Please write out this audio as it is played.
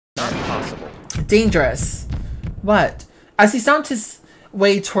dangerous. What? As he stomped his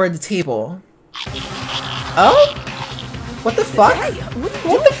way toward the table. Oh? What the fuck? Hey,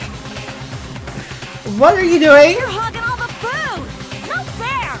 what are you doing? You're hogging all the food! Not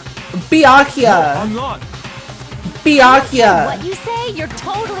fair! Byakuya! No, I'm not. Byakuya! What you say? You're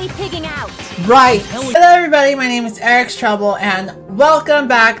totally pigging out. Right. Hello everybody, my name is Eric's Trouble and welcome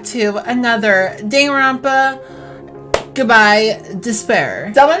back to another Danganronpa Goodbye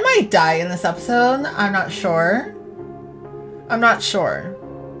Despair. Someone might die in this episode. I'm not sure.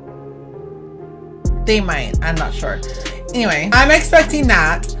 They might. I'm not sure. Anyway, I'm expecting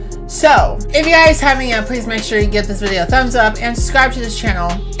that. So, if you guys haven't yet, please make sure you give this video a thumbs up and subscribe to this channel.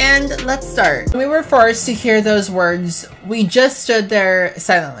 And let's start. We were forced to hear those words. We just stood there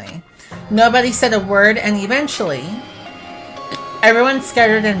silently. Nobody said a word, and eventually, everyone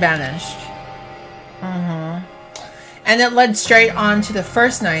scattered and vanished. And it led straight on to the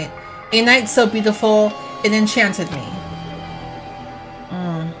first night. A night so beautiful, it enchanted me.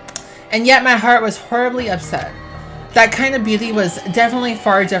 And yet my heart was horribly upset. That kind of beauty was definitely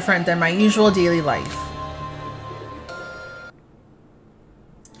far different than my usual daily life.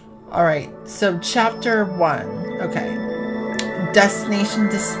 Alright, so chapter 1. Okay. Destination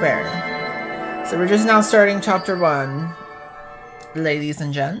Despair. So we're just now starting chapter 1, ladies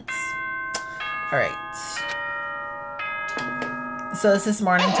and gents. Alright. So this is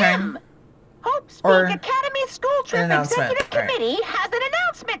morning time? Hope's Or Peak Academy School Trip Executive Committee has an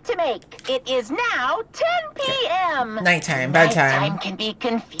announcement to make. It is now 10 p.m. Nighttime, bedtime. Nighttime can be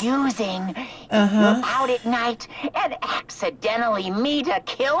confusing. If you're out at night and accidentally meet a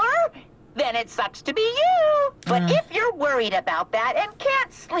killer, then it sucks to be you. But if you're worried about that and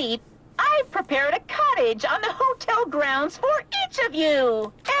can't sleep, I've prepared a cottage on the hotel grounds for each of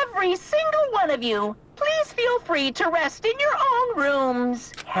you. Every single one of you. Please feel free to rest in your own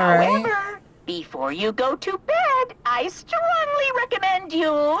rooms. However, before you go to bed, I strongly recommend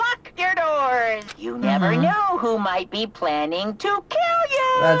you lock your doors. You never know who might be planning to kill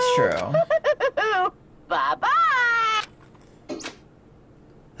you. That's true. Bye-bye.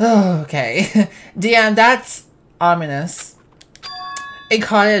 Okay. Damn, that's ominous. A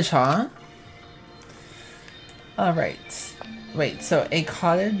cottage, huh? Alright. Wait, so a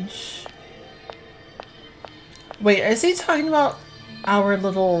cottage... Wait, is he talking about our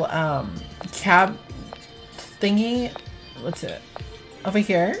little, cab thingy? What's it? Over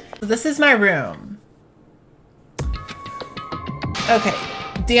here? So this is my room. Okay.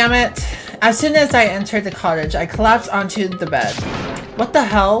 Damn it. As soon as I entered the cottage, I collapsed onto the bed. What the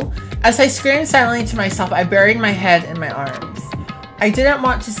hell? As I screamed silently to myself, I buried my head in my arms. I didn't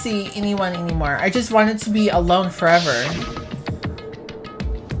want to see anyone anymore. I just wanted to be alone forever.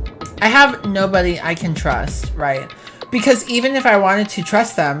 I have nobody I can trust, right? Because even if I wanted to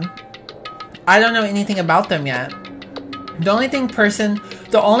trust them, I don't know anything about them yet. The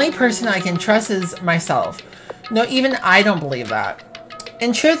only person I can trust is myself. No, even I don't believe that.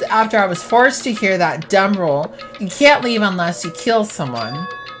 In truth, after I was forced to hear that dumb rule, you can't leave unless you kill someone,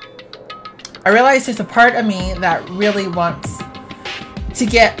 I realized there's a part of me that really wants to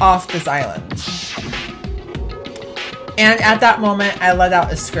get off this island. And at that moment, I let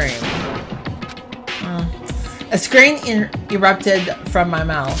out a scream. A scream erupted from my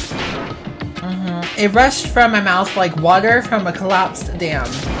mouth. It rushed from my mouth like water from a collapsed dam.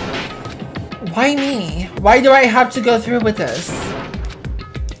 Why me? Why do I have to go through with this?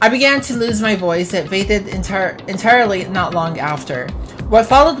 I began to lose my voice. It faded entirely not long after. What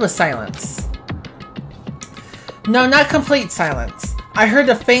followed was silence. No, not complete silence. I heard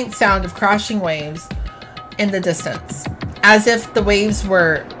a faint sound of crashing waves in the distance, as if the waves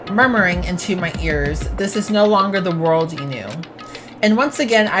were murmuring into my ears. This is no longer the world you knew. And once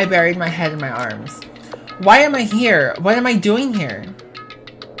again, I buried my head in my arms. Why am I here? What am I doing here?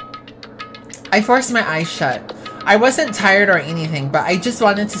 I forced my eyes shut. I wasn't tired or anything, but I just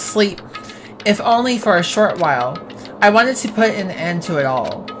wanted to sleep, if only for a short while. I wanted to put an end to it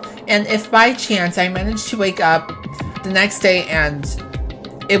all. And if by chance I managed to wake up the next day, and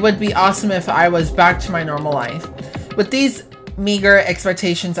it would be awesome if I was back to my normal life. With these meager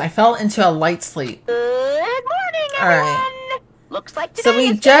expectations, I fell into a light sleep. Good morning, everyone. Alright. Looks like today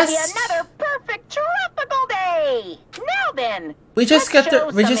is going to be another perfect tropical day. Now then, we just got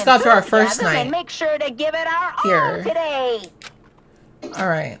through our first night. And make sure to give it our Here. all today.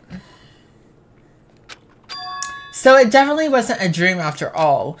 Alright. So it definitely wasn't a dream after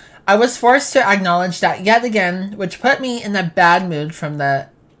all. I was forced to acknowledge that yet again, which put me in a bad mood from the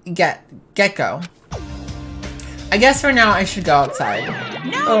get-go. I guess for now I should go outside.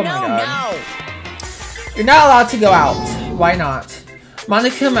 Oh my god. You're not allowed to go out. Why not?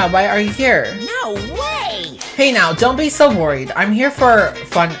 Monokuma, why are you here? No, Hey now, don't be so worried. I'm here for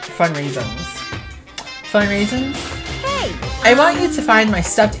fun reasons. Fun reasons? Hey! I want you to find my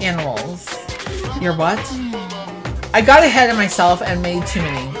stuffed animals. Your what? I got ahead of myself and made too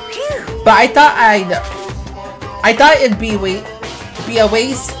many. But I thought it'd be a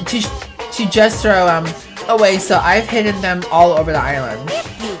waste to just throw them away, so I've hidden them all over the island.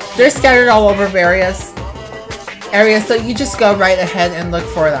 They're scattered all over various areas, so you just go right ahead and look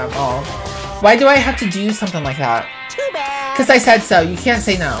for them all. Why do I have to do something like that? Too bad. Because I said so. You can't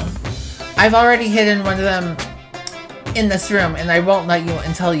say no. I've already hidden one of them in this room, and I won't let you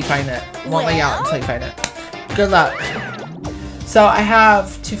until you find it. Won't let you out until you find it. Good luck. So I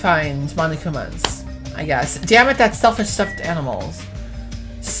have to find Monokumas, I guess. Damn it, that's selfish stuffed animals.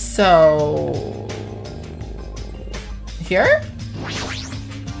 So... here?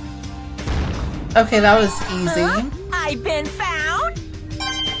 Okay, that was easy. I've been found.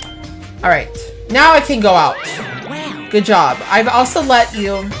 Alright, now I can go out. Wow. Good job. I've also left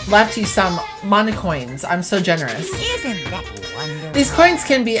you some monocoins. I'm so generous. Isn't that wonderful? These coins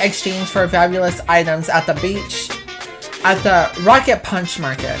can be exchanged for fabulous items at the beach, at the Rocket Punch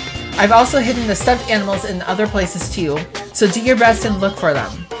Market. I've also hidden the stuffed animals in other places too, so do your best and look for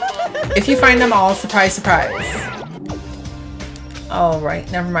them. If you find them all, surprise, surprise.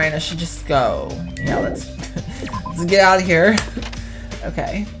 Alright, never mind. I should just go. Yeah, let's get out of here.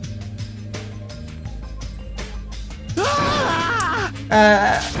 Okay.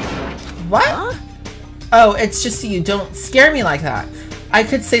 What? Huh? Oh, it's just you. Don't scare me like that. I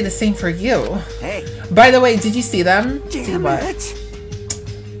could say the same for you. Hey. By the way, did you see them? See what?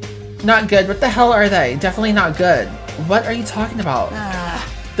 Not good. What the hell are they? Definitely not good. What are you talking about?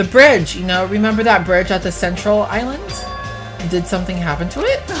 The bridge, you know, remember that bridge at the central island? Did something happen to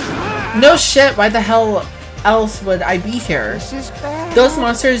it? No shit, why the hell else would I be here? This is bad. Those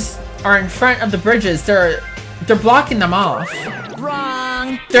monsters are in front of the bridges. They're blocking them off.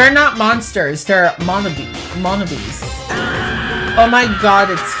 Wrong. They're not monsters, they're monobees. Oh my god,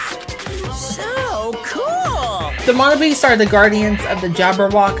 it's... So cool. The monobees are the guardians of the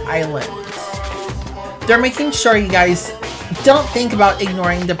Jabberwock Island. They're making sure you guys don't think about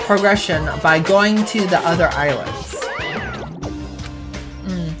ignoring the progression by going to the other islands.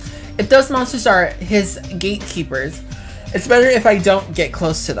 If those monsters are his gatekeepers, it's better if I don't get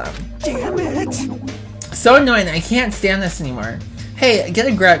close to them. Damn it. So annoying, I can't stand this anymore. Hey, get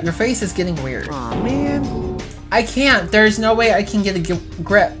a grip. Your face is getting weird. Aw, man. I can't. There's no way I can get a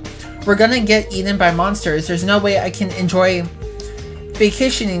grip. We're gonna get eaten by monsters. There's no way I can enjoy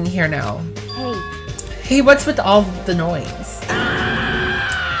vacationing here now. Hey. Hey, what's with all the noise?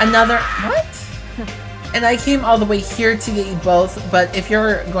 Another... what? And I came all the way here to get you both, but if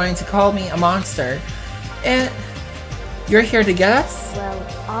you're going to call me a monster, and you're here to get us? Well,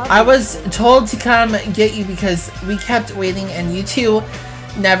 I was told to come get you because we kept waiting and you two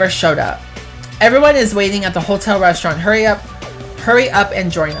never showed up. Everyone is waiting at the hotel restaurant. Hurry up and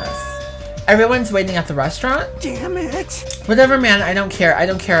join us. Everyone's waiting at the restaurant? Damn it. Whatever, man, I don't care. I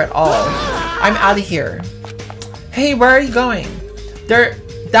don't care at all. I'm out of here. Hey, where are you going?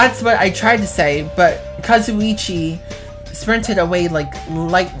 That's what I tried to say, but Kazuichi sprinted away like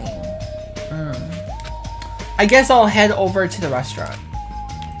lightning. I guess I'll head over to the restaurant.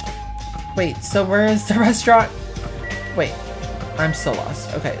 Wait, so where is the restaurant? Wait, I'm so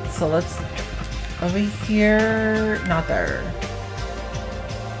lost. Okay, so let's... over here... not there.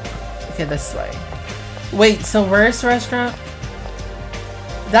 Okay, this way. Wait, so where's the restaurant?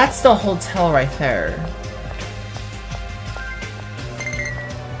 That's the hotel right there.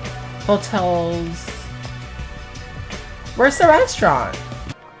 Hotels... where's the restaurant?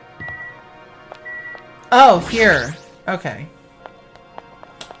 Oh, here. Okay.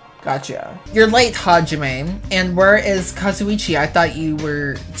 Gotcha. You're late, Hajime. And where is Kazuichi? I thought you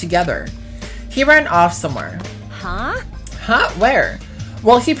were together. He ran off somewhere. Huh? Huh? Where?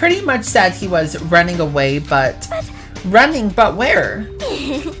 Well, he pretty much said he was running away, but... running, but where?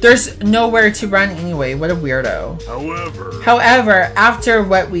 There's nowhere to run anyway. What a weirdo. However, after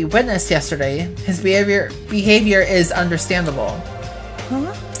what we witnessed yesterday, his behavior is understandable.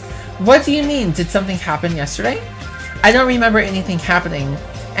 Huh? What do you mean? Did something happen yesterday? I don't remember anything happening.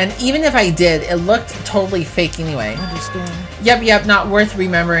 And even if I did, it looked totally fake anyway. Understand. Yep, not worth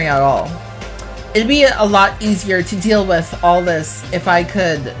remembering at all. It'd be a lot easier to deal with all this if I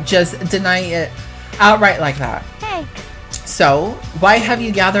could just deny it outright like that. Hey. So, why have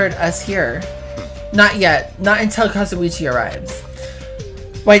you gathered us here? Not yet. Not until Kazuichi arrives.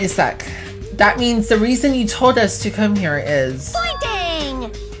 Wait a sec. That means the reason you told us to come here is... Pointing!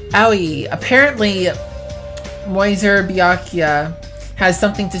 Owie. Apparently, Moiser Byakuya has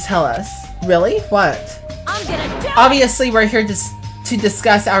something to tell us. Really? What? I'm gonna die. Obviously, we're here to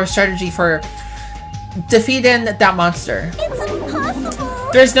discuss our strategy for defeating that monster. It's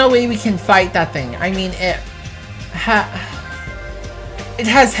impossible. There's no way we can fight that thing. I mean, it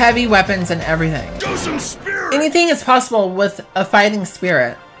has heavy weapons and everything. Show some spirit. Anything is possible with a fighting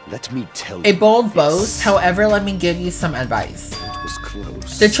spirit. Let me tell you. A bold boast, however, let me give you some advice. It was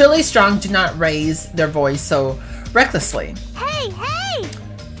close. The truly strong do not raise their voice so recklessly.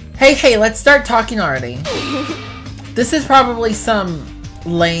 Hey, Hey, let's start talking already. This is probably some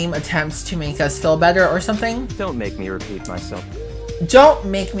lame attempts to make us feel better or something. Don't make me repeat myself. Don't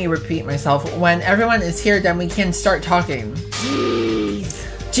make me repeat myself. When everyone is here, then we can start talking.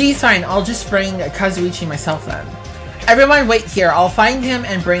 Geez, fine. I'll just bring Kazuichi myself then. Everyone wait here. I'll find him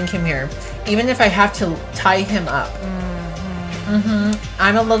and bring him here. Even if I have to tie him up.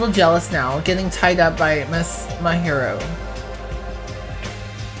 I'm a little jealous now, getting tied up by Miss Mahiro.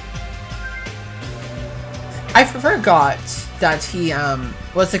 I forgot that he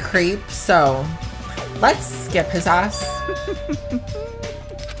was a creep, so let's skip his ass.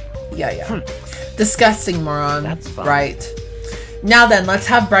 Yeah. Disgusting moron. That's fine. Right. Now then, let's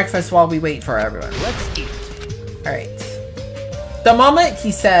have breakfast while we wait for everyone. Let's eat. Alright. The moment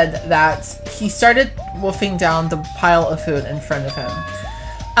he said that, he started wolfing down the pile of food in front of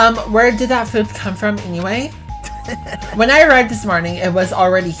him. Where did that food come from anyway? When I arrived this morning, it was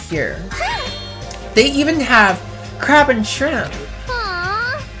already here. They even have crab and shrimp.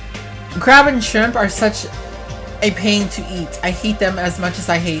 Aww. Crab and shrimp are such a pain to eat. I hate them as much as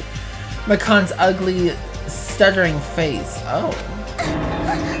I hate Makan's ugly, stuttering face. Oh.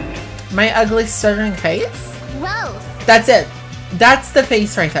 My ugly, stuttering face? Gross. That's it. That's the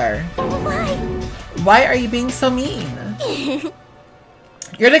face right there. Why? Why are you being so mean?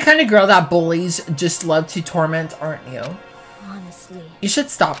 You're the kind of girl that bullies just love to torment, aren't you? Honestly. You should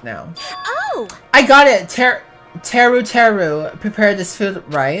stop now. Oh! I got it. Teru prepared this food,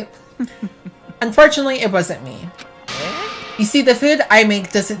 right? Unfortunately, it wasn't me. You see, the food I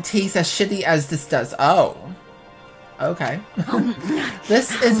make doesn't taste as shitty as this does. Oh. Okay.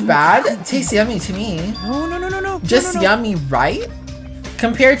 This is bad. Tastes yummy to me. No. Just no. yummy, right?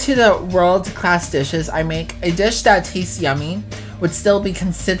 Compared to the world-class dishes I make, a dish that tastes yummy would still be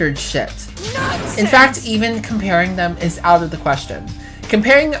considered shit. Nonsense. In fact, even comparing them is out of the question.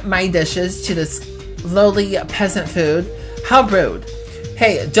 Comparing my dishes to this lowly peasant food, how rude.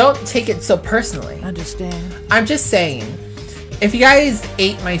 Hey, don't take it so personally. Understand. I'm just saying, if you guys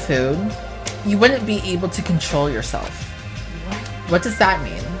ate my food, you wouldn't be able to control yourself. What does that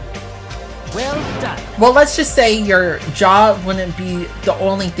mean? Well done. Well, let's just say your jaw wouldn't be the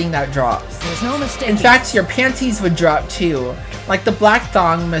only thing that drops. There's no mistake. In fact, your panties would drop too. Like the black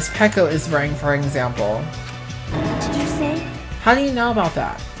thong Miss Pecco is wearing, for example. Did you say? How do you know about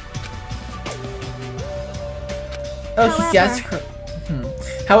that? Oh, yes.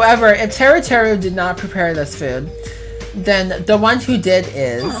 However, if Teru did not prepare this food, then the one who did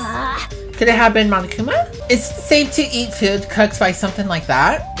is... Could it have been Monokuma? It's safe to eat food cooked by something like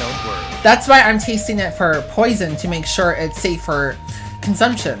that. Don't worry. That's why I'm tasting it for poison to make sure it's safe for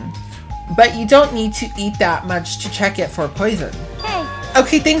consumption. But you don't need to eat that much to check it for poison. Hey,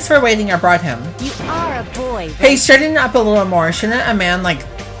 Okay, thanks for waiting. I brought him. you are a boy. Hey, straighten up a little more. Shouldn't a man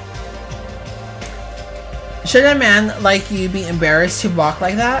like you be embarrassed to walk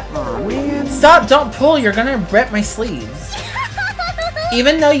like that? Aw, man. Stop, don't pull. You're gonna rip my sleeves.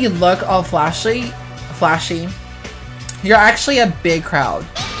 Even though you look all flashy, you're actually a big crowd.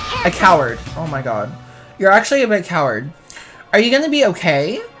 A coward. Oh my god. You're actually a big coward. Are you gonna be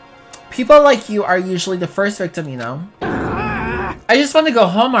okay? People like you are usually the first victim, you know? I just want to go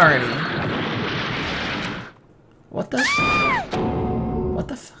home already. What the? What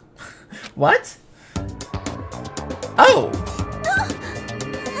the fuck? What? Oh!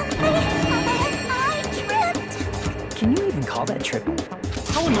 I tripped. Can you even call that tripping?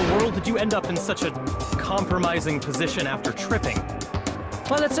 How in the world did you end up in such a compromising position after tripping?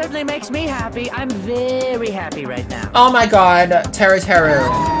 Well, it certainly makes me happy. I'm very happy right now. Oh my god, Teru.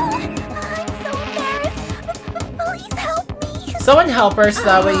 I'm so embarrassed. Please help me. Someone help her so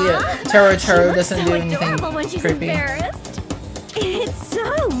that way Teru She looks doesn't so do anything adorable when she's creepy. embarrassed. It's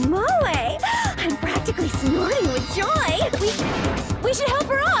so moe. I'm practically snorting with joy. We should help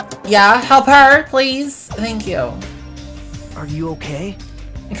her up. Yeah, help her, please. Thank you. Are you okay?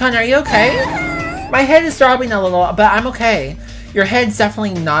 Con, are you okay? My head is throbbing a little, but I'm okay. Your head's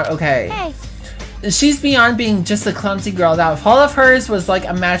definitely not okay. Hey. She's beyond being just a clumsy girl. That fall of hers was like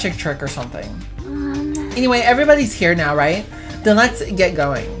a magic trick or something. Anyway, everybody's here now, right? Then let's get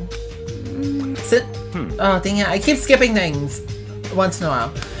going. Sit. Oh, dang it. I keep skipping things once in a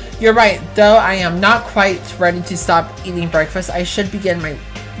while. You're right, though I am not quite ready to stop eating breakfast. I should begin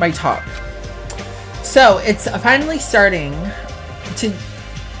my talk. So, it's finally starting to...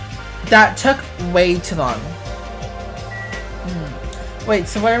 That took way too long. Wait,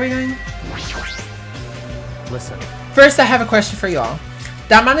 so what are we doing? Listen. First, I have a question for you all.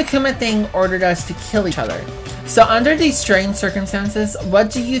 That Monokuma thing ordered us to kill each other. So, under these strange circumstances, what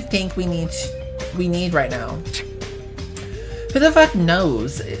do you think we need right now? Who the fuck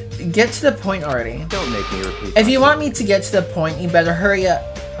knows? Get to the point already. Don't make me repeat. If you want me to get to the point, you better hurry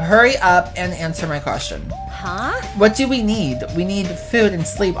up and answer my question. Huh? What do we need? We need food and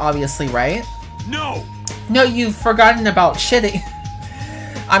sleep, obviously, right? No! No, you've forgotten about shitting.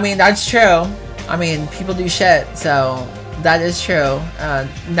 I mean, that's true. I mean, people do shit, so that is true.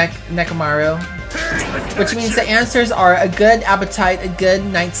 Nekomaru. Which means the answers are a good appetite, a good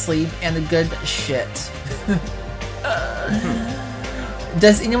night's sleep, and a good shit.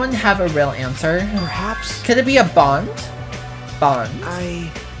 Does anyone have a real answer? Perhaps. Could it be a bond? Bond.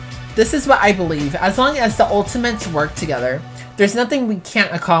 This is what I believe. As long as the ultimates work together, there's nothing we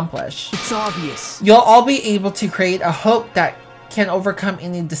can't accomplish. It's obvious. You'll all be able to create a hope that can overcome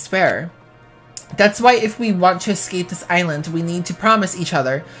any despair. That's why if we want to escape this island, we need to promise each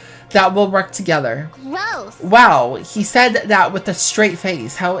other that we'll work together. Gross. Wow, he said that with a straight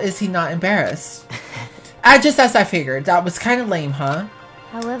face. How is he not embarrassed? Just as I figured. That was kind of lame, huh?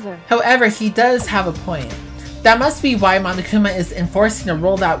 However, he does have a point. That must be why Monokuma is enforcing a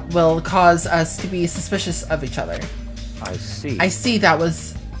rule that will cause us to be suspicious of each other. I see. I see, that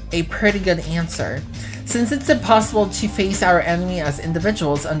was a pretty good answer. Since it's impossible to face our enemy as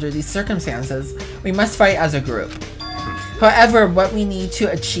individuals under these circumstances, we must fight as a group. However, what we need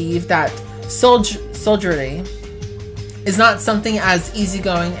to achieve that soldiery is not something as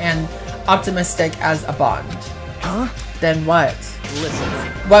easygoing and optimistic as a bond. Huh? Then what? Listen.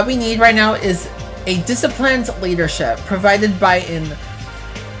 What we need right now is a disciplined leadership provided by an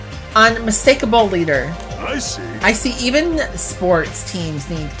unmistakable leader. I see. I see, even sports teams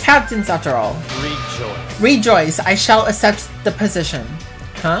need captains after all. Rejoice. Rejoice, I shall accept the position.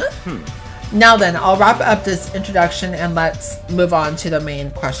 Huh? Now then, I'll wrap up this introduction and let's move on to the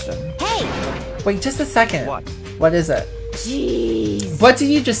main question. Hey! Wait, just a second. What? What is it? Jeez. What did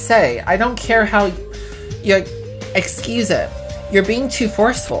you just say? I don't care how you excuse it. You're being too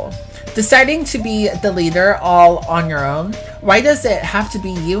forceful. Deciding to be the leader all on your own? Why does it have to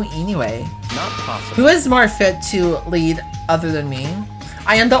be you anyway? Not possible. Who is more fit to lead other than me?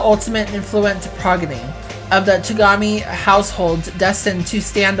 I am the ultimate influent progeny of the Togami household, destined to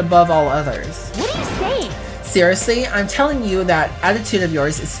stand above all others. What are you saying? Seriously, I'm telling you that attitude of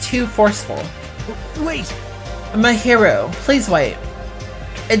yours is too forceful. Wait! Mahiru, please wait.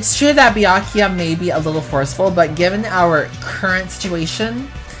 It's true that Byakuya may be a little forceful, but given our current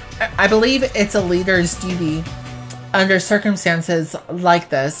situation, I believe it's a leader's duty under circumstances like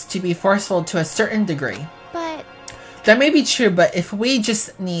this to be forceful to a certain degree. But That may be true, but if we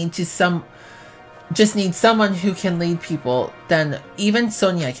just need someone who can lead people, then even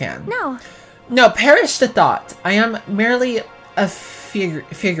Sonia can. No, perish the thought. I am merely a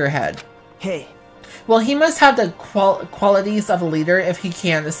figurehead. Hey. Well, he must have the qualities of a leader if he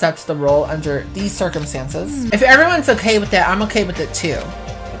can accept the role under these circumstances. If everyone's okay with it, I'm okay with it too.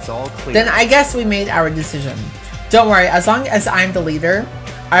 It's all clear. Then I guess we made our decision. Don't worry, as long as I'm the leader,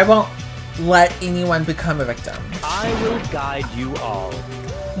 I won't let anyone become a victim. I will guide you all.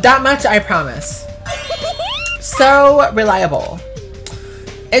 That much I promise. So reliable.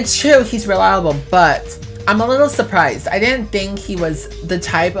 It's true he's reliable, but I'm a little surprised. I didn't think he was the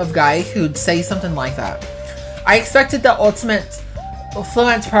type of guy who'd say something like that. I expected the ultimate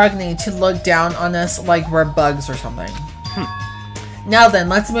fluent progeny to look down on us like we're bugs or something. Now then,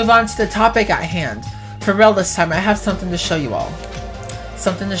 let's move on to the topic at hand. For real this time, I have something to show you all.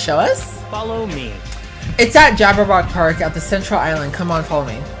 Something to show us? Follow me. It's at Jabberwock Park at the Central Island. Come on, follow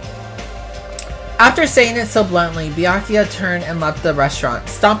me. After saying it so bluntly, Byakuya turned and left the restaurant,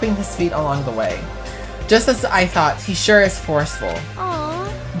 stomping his feet along the way. Just as I thought, he sure is forceful.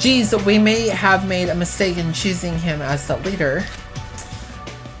 Aww. Geez, we may have made a mistake in choosing him as the leader.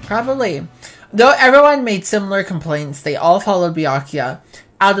 Probably. Though everyone made similar complaints, they all followed Byakuya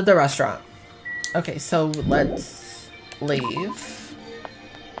out of the restaurant. Okay, so let's leave.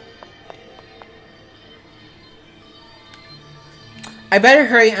 I better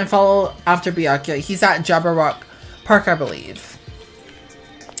hurry and follow after Byakuya. He's at Jabberwock Park, I believe.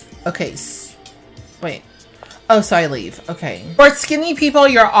 Okay, wait. Oh, so I leave. Okay. For skinny people,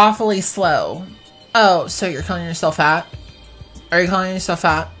 you're awfully slow. Oh, so you're calling yourself fat? Are you calling yourself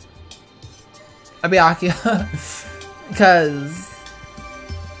fat? Byakuya? Because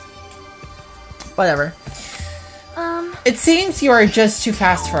Whatever. It seems you are just too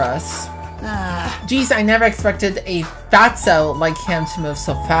fast for us. Geez, I never expected a fatso like him to move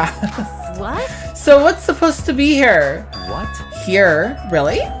so fast. What? So what's supposed to be here? What? Here?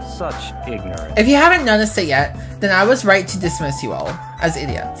 Really? Such ignorance. If you haven't noticed it yet, then I was right to dismiss you all as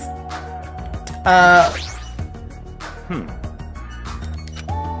idiots.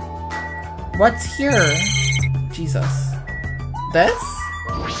 What's here? Jesus. This?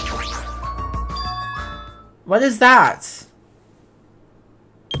 What is that?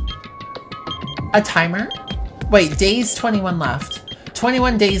 A timer? Wait, days 21 left.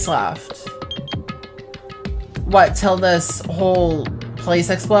 21 days left. What, till this whole place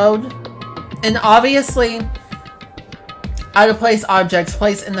explode? And obviously, out-of-place objects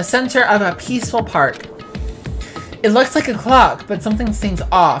placed in the center of a peaceful park. It looks like a clock, but something seems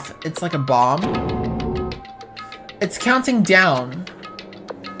off. It's like a bomb. It's counting down.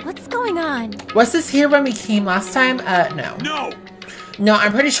 What's going on? Was this here when we came last time? No. No! No,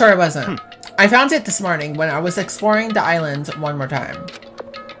 I'm pretty sure it wasn't. I found it this morning when I was exploring the island one more time.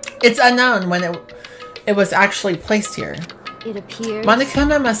 It's unknown when it was actually placed here. It appears...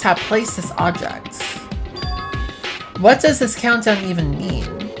 Monokuma must have placed this object. What does this countdown even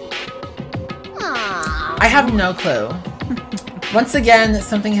mean? I have no clue. Once again,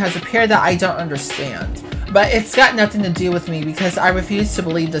 something has appeared that I don't understand. But it's got nothing to do with me because I refuse to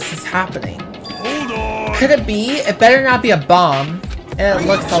believe this is happening. Hold on! Could it be? It better not be a bomb. It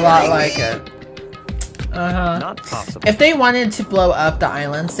looks a lot like it. Not possible. If they wanted to blow up the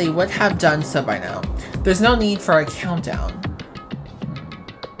islands, they would have done so by now. There's no need for a countdown.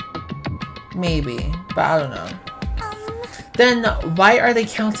 Maybe, but I don't know. Then why are they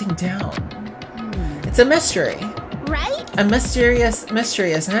counting down? It's a mystery. Right? A mysterious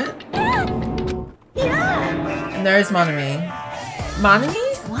mystery, isn't it? Yeah! And there's Monami.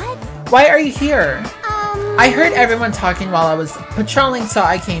 Monami? What? Why are you here? I heard everyone talking while I was patrolling, so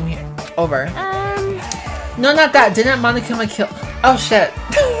I came here. Over. No, not that. Didn't Monokuma kill... Oh, shit.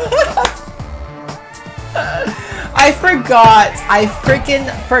 I forgot. I freaking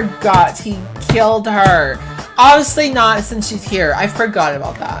forgot he killed her. Obviously not since she's here. I forgot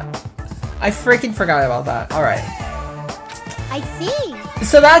about that. I freaking forgot about that. Alright. I see.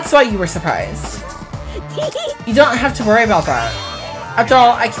 So that's why you were surprised. You don't have to worry about that. After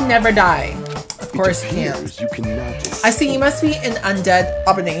all, I can never die. Of course you can't. You cannot escape. I see you must be an undead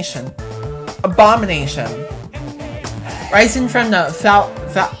abomination. Abomination. Rising from the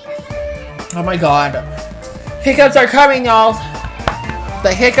oh my god. Hiccups are coming, y'all.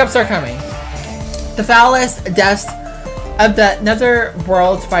 The hiccups are coming. The foulest depths of the nether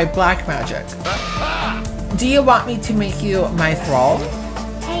world by black magic. Do you want me to make you my thrall?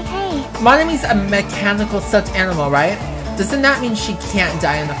 Hey. Monami's a mechanical stuffed animal, right? Doesn't that mean she can't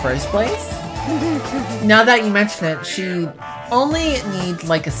die in the first place? Now that you mention it, she only need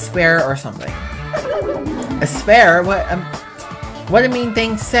like a spare or something. A spare? What a mean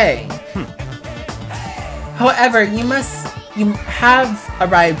thing to say. However, you have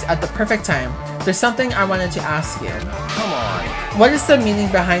arrived at the perfect time. There's something I wanted to ask you. Come on. What is the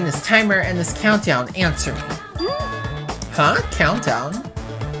meaning behind this timer and this countdown? Answer me. Huh? Countdown?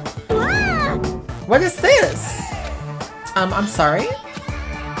 What is this? I'm sorry?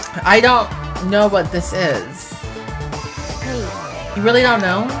 I don't know what this is. You really don't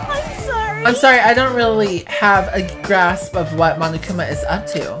know? I'm sorry. I'm sorry, I don't really have a grasp of what Monokuma is up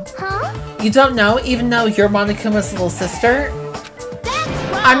to. Huh? You don't know, even though you're Monokuma's little sister? That's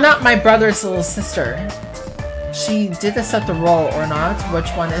wrong. I'm not my brother's little sister. She did accept the role or not. Which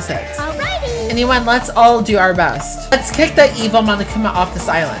one is it? Alrighty. Anyone, let's all do our best. Let's kick the evil Monokuma off this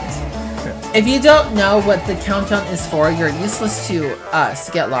island. If you don't know what the countdown is for, you're useless to us.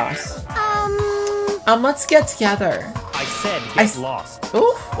 Get lost. Let's get together. I said get lost.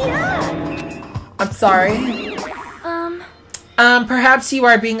 Ooh. Yeah. I'm sorry. Perhaps you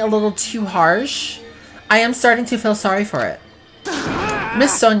are being a little too harsh. I am starting to feel sorry for it.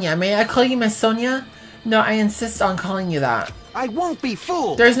 Miss Sonia, may I call you Miss Sonia? No, I insist on calling you that. I won't be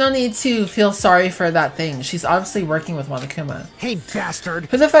fooled! There's no need to feel sorry for that thing. She's obviously working with Monokuma. Hey, bastard!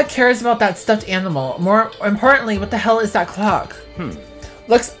 Who the fuck cares about that stuffed animal? More importantly, what the hell is that clock?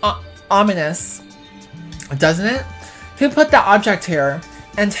 Looks ominous, doesn't it? Who put that object here?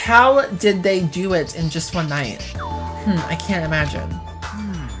 And how did they do it in just one night? I can't imagine.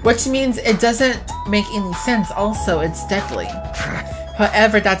 Which means it doesn't make any sense. Also, it's deadly.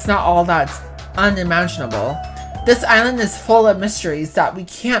 However, that's not all that's unimaginable. This island is full of mysteries that we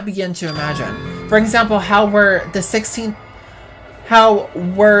can't begin to imagine. For example, how were the 16th How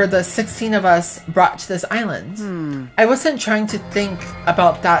were the 16 of us brought to this island? I wasn't trying to think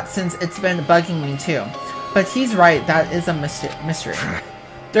about that since it's been bugging me too. But he's right, that is a mystery.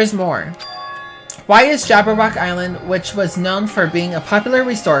 There's more. Why is Jabberwock Island, which was known for being a popular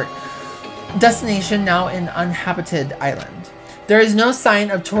resort destination, now an uninhabited island? There is no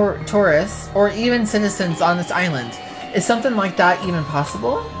sign of tourists or even citizens on this island. Is something like that even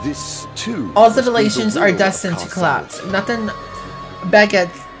possible? This too. All civilizations are destined to collapse. Nothing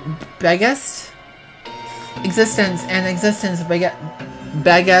biggest existence and existence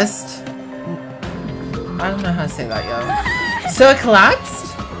biggest. I don't know how to say that, yo. So it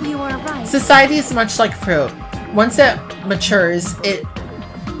collapsed? You are right. Society is much like fruit. Once it matures, it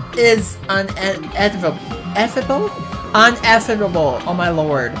is inevitable. Oh my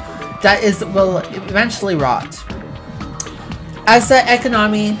lord. That is will eventually rot. As the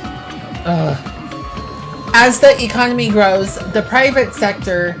economy grows, the private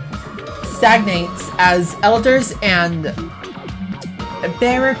sector stagnates as elders and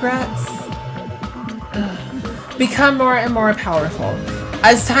bureaucrats become more and more powerful.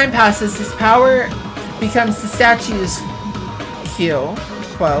 As time passes, this power becomes the status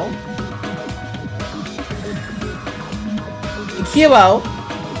quo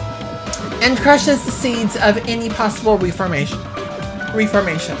and crushes the seeds of any possible reformation.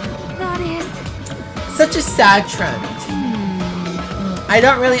 That is such a sad trend. I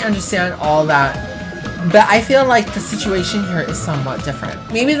don't really understand all that, but I feel like the situation here is somewhat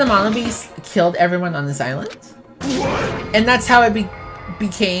different. Maybe the Monobeast killed everyone on this island? And that's how it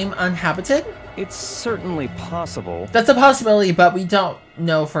became uninhabited? It's certainly possible. That's a possibility, but we don't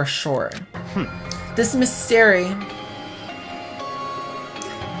know for sure. This mystery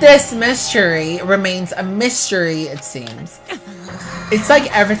remains a mystery, it seems. It's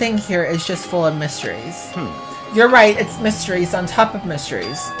like everything here is just full of mysteries. You're right, it's mysteries on top of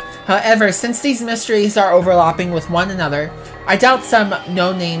mysteries. However, since these mysteries are overlapping with one another, I doubt some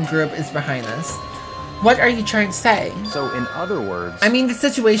no-name group is behind this. What are you trying to say? So, in other words... I mean, the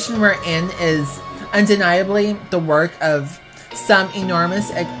situation we're in is undeniably the work of some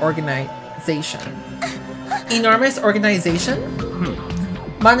enormous organization. Enormous organization?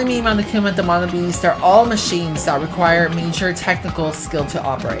 Monami, Monokuma, the Monobeast are all machines that require major technical skill to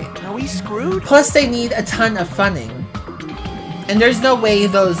operate. Are we screwed? Plus, they need a ton of funding. And there's no way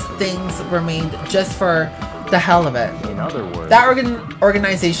those things were made just for the hell of it. In other words... That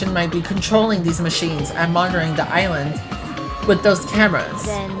organization might be controlling these machines and monitoring the island with those cameras.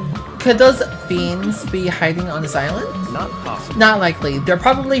 then. Could those fiends be hiding on this island? Not possible. Not likely. They're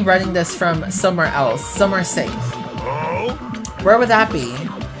probably running this from somewhere else, somewhere safe. Where would that be?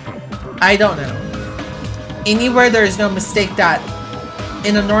 I don't know. Anywhere there is no mistake that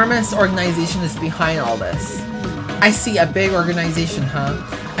an enormous organization is behind all this. I see, a big organization, huh?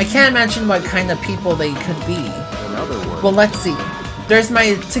 I can't imagine what kind of people they could be. In other words... Well, let's see. There's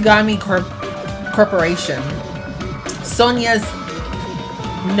my Tagami Corporation, Sonia's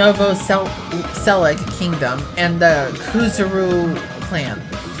Novoselic Kingdom, and the Kuzuru clan.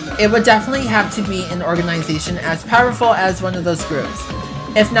 It would definitely have to be an organization as powerful as one of those groups,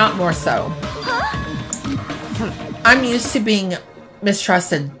 if not more so. I'm used to being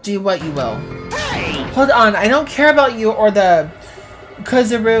mistrusted. Do what you will. Hold on, I don't care about you or the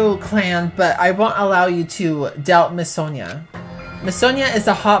Kuzuru clan, but I won't allow you to doubt Miss Sonia. Miss Sonia is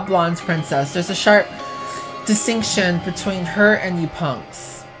a hot blonde princess. There's a sharp distinction between her and you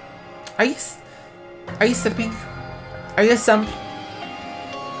punks. Are you sipping? Are you a simp?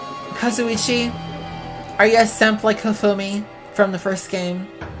 Kazuichi? Are you a simp like Hifumi from the first game?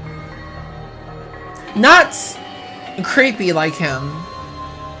 Not creepy like him,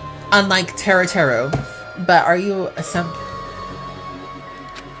 unlike Teru, but are you a simp?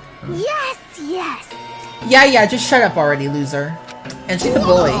 Yes, yes. Yeah, just shut up already, loser. And she's a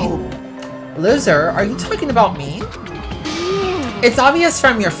bully. Loser? Are you talking about me? It's obvious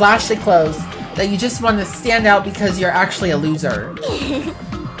from your flashy clothes that you just want to stand out because you're actually a loser.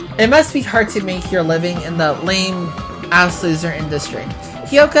 It must be hard to make your living in the lame-ass loser industry.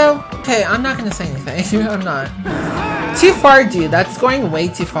 Hyoko? Okay, I'm not gonna say anything. I'm not. Too far, dude. That's going way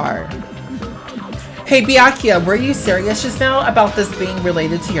too far. Hey, Byakuya, were you serious just now about this being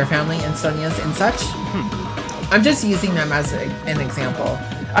related to your family and Sonia's and such? I'm just using them as an example.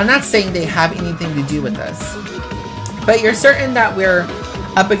 I'm not saying they have anything to do with this. But you're certain that we're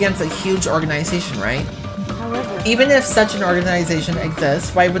up against a huge organization, right? However, Even if such an organization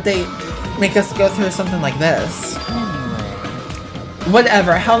exists, why would they make us go through something like this?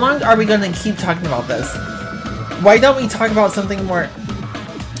 Whatever, how long are we going to keep talking about this? Why don't we talk about something more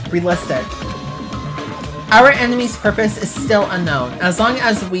realistic? Our enemy's purpose is still unknown. As long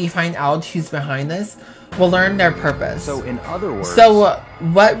as we find out who's behind this, we'll learn their purpose. So in other words... So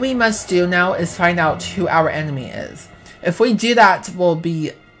what we must do now is find out who our enemy is. If we do that, we'll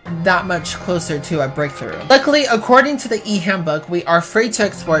be that much closer to a breakthrough. Luckily, according to the e-handbook, we are free to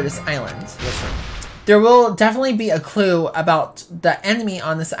explore this island. Listen. There will definitely be a clue about the enemy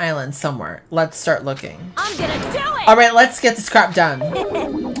on this island somewhere. Let's start looking. I'm gonna do it! Alright, let's get this crap done.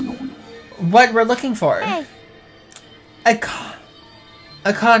 What we're looking for. Hey.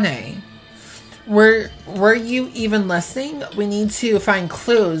 Akane. Were you even listening? We need to find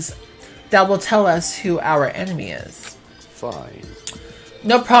clues that will tell us who our enemy is. Fine.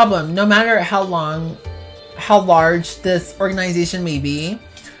 No problem. No matter how large this organization may be,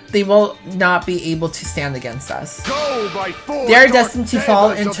 they will not be able to stand against us. Go by four They are dark destined to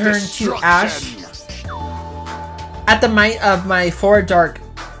fall and devils of turn to ash destruction. at the might of my 4 dark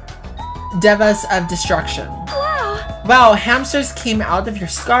devas of destruction. Wow! Wow, hamsters came out of your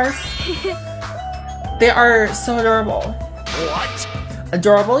scarf? They are so adorable. What?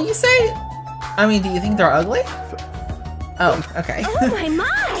 Adorable, you say? I mean, do you think they're ugly? Oh, okay. Oh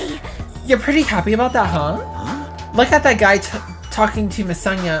my! You're pretty happy about that, huh? Look at that guy talking to Miss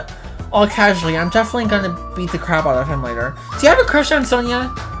Sonia all casually. I'm definitely gonna beat the crap out of him later. Do you have a crush on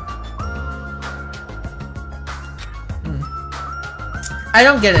Sonia? I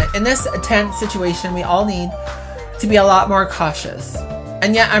don't get it. In this tense situation, we all need to be a lot more cautious.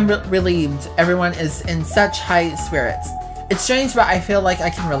 And yet I'm relieved everyone is in such high spirits. It's strange, but I feel like I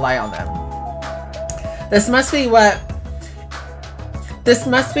can rely on them. This must be what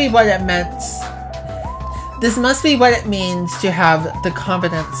it meant. This must be what it means to have the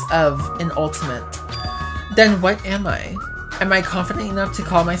confidence of an ultimate. Then what am I? Am I confident enough to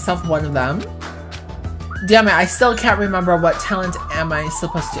call myself one of them? Damn it, I still can't remember what talent am I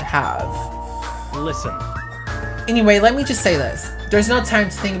supposed to have. Listen. Anyway, let me just say this. There's no time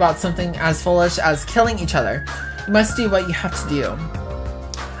to think about something as foolish as killing each other. You must do what you have to do.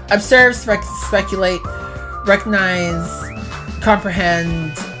 Observe, speculate, recognize,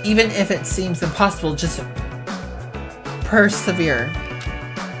 comprehend. Even if it seems impossible, just persevere.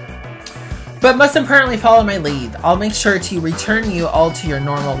 But most importantly, follow my lead. I'll make sure to return you all to your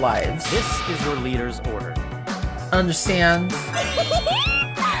normal lives. This is your leader's order. Understand?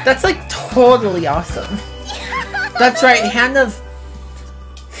 That's like totally awesome. That's right, hand of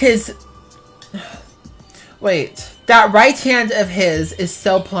his... Wait, that right hand of his is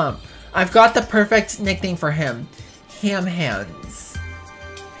so plump. I've got the perfect nickname for him. Ham Hands.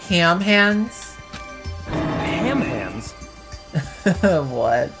 Ham Hands? Ham hands?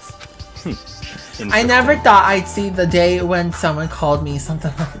 What? I never thought I'd see the day when someone called me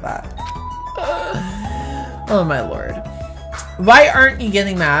something like that. Oh my lord. Why aren't you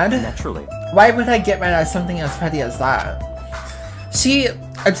getting mad? Naturally. Why would I get mad at something as petty as that? She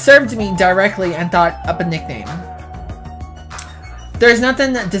observed me directly and thought up a nickname. There's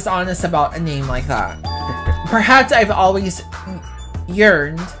nothing dishonest about a name like that. Perhaps I've always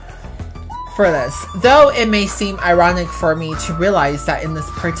yearned for this, though it may seem ironic for me to realize that in this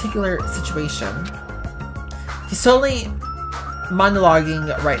particular situation, he's totally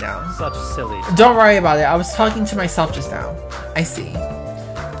monologuing right now. Such silly. Don't worry about it. I was talking to myself just now. I see.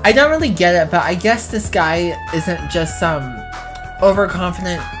 I don't really get it, but I guess this guy isn't just some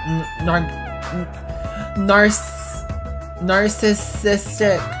overconfident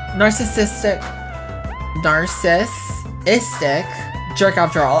narcissistic jerk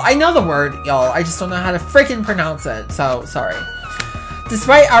after all. I know the word, y'all. I just don't know how to freaking pronounce it, so sorry.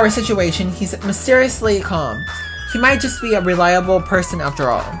 Despite our situation, he's mysteriously calm. He might just be a reliable person after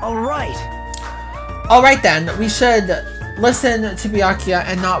all. Alright. Alright then, we should listen to Byakuya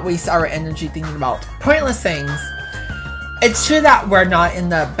and not waste our energy thinking about pointless things. It's true that we're not in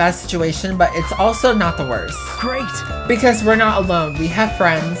the best situation, but it's also not the worst. Great. Because we're not alone. We have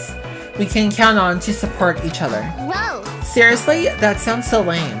friends we can count on to support each other. Whoa! Seriously? That sounds so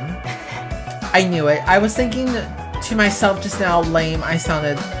lame. I knew it. I was thinking to myself just now lame I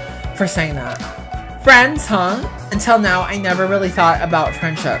sounded for saying that. Friends, huh? Until now, I never really thought about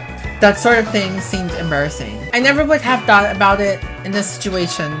friendship. That sort of thing seemed embarrassing. I never would have thought about it in this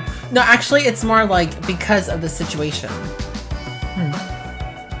situation. No, actually, it's more like because of the situation.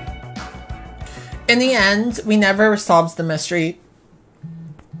 In the end, we never solved the mystery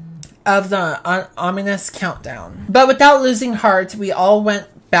of the ominous countdown. But without losing heart, we all went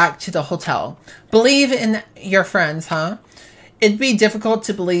back to the hotel. Believe in your friends, huh? It'd be difficult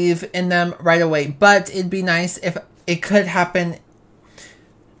to believe in them right away, but it'd be nice if it could happen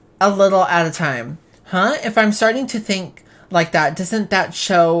a little at a time. Huh? If I'm starting to think like that, doesn't that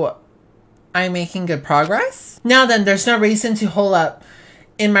show I'm making good progress. Now then, there's no reason to hole up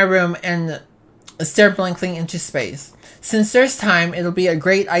in my room and stare blankly into space. Since there's time, it'll be a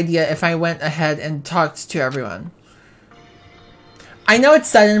great idea if I went ahead and talked to everyone. I know it's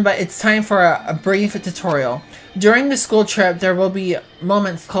sudden, but it's time for a brief tutorial. During the school trip, there will be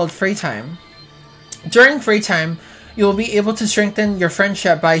moments called free time. During free time, you will be able to strengthen your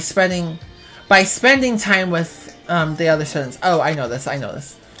friendship by spending time with the other students. Oh, I know this.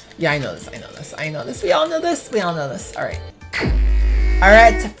 Yeah, I know this. We all know this.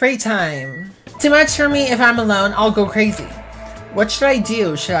 Alright, free time. Too much for me. If I'm alone, I'll go crazy. What should I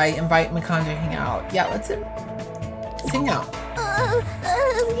do? Should I invite Mikan to hang out? Yeah, let's hang out.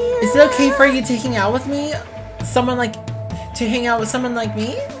 Is it okay for you to hang out with me? To hang out with someone like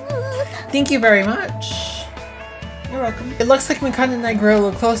me? Thank you very much. You're welcome. It looks like Mikan and I grew a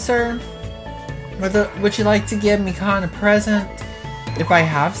little closer. Would you like to give Mikan a present? If I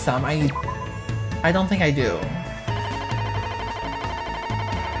have some, I don't think I do.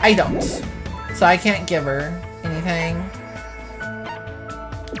 I don't. So I can't give her anything.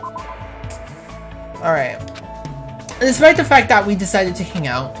 Alright. Despite the fact that we decided to hang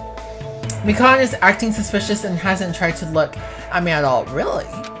out, Mikan is acting suspicious and hasn't tried to look at me at all. Really?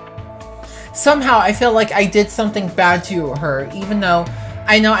 Somehow I feel like I did something bad to her, even though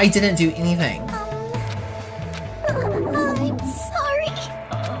I know I didn't do anything. I'm sorry.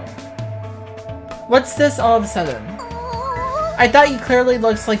 What's this all of a sudden? I thought you clearly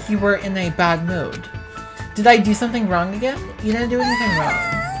looked like you were in a bad mood. Did I do something wrong again? You didn't do anything wrong.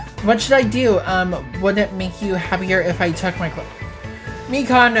 What should I do? Would it make you happier if I took my clothes?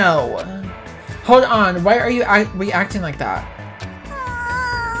 Mikan, no. Hold on, why are you reacting like that?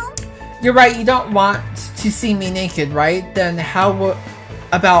 You're right, you don't want to see me naked, right? Then how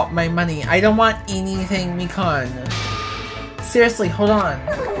about my money? I don't want anything, Mikan. Seriously, hold on.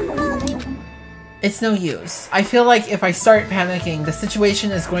 It's no use. I feel like if I start panicking, the situation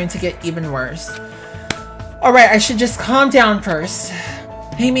is going to get even worse. Alright, I should just calm down first.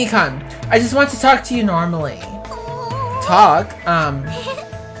 Hey Mikan, I just want to talk to you normally. Talk?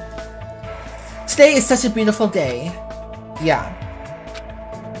 Today is such a beautiful day. Yeah.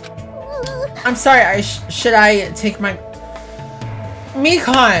 I'm sorry, should I take my...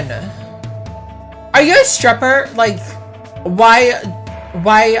 Mikan! Are you a stripper? Like, why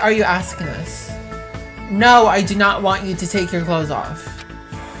are you asking this? No, I do not want you to take your clothes off.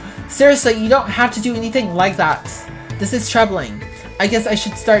 Seriously, you don't have to do anything like that. This is troubling. I guess I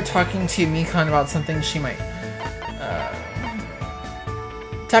should start talking to Mikan about something she might...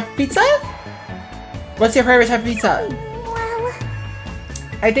 Type of pizza? What's your favorite type of pizza? Well,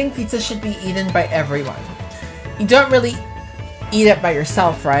 I think pizza should be eaten by everyone. You don't really eat it by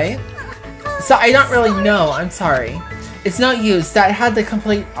yourself, right? So I don't really know, I'm sorry. It's no use, that had the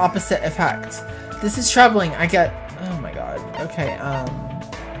complete opposite effect. This is troubling, I get... Oh my god, okay,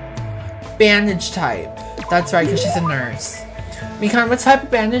 bandage type. That's right, because she's a nurse. Mikan, what type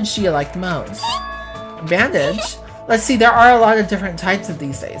of bandage do you like the most? Bandage? Let's see, there are a lot of different types of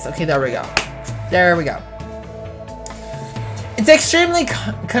these days. Okay, there we go. There we go. It's extremely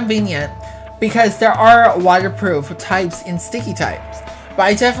convenient because there are waterproof types and sticky types. But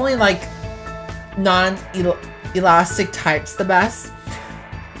I definitely like non-elastic types the best.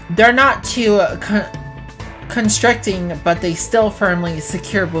 They're not too constricting, but they still firmly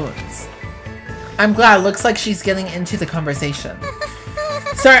secure wounds. I'm glad. Looks like she's getting into the conversation.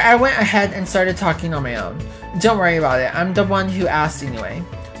 Sorry, I went ahead and started talking on my own. Don't worry about it. I'm the one who asked anyway.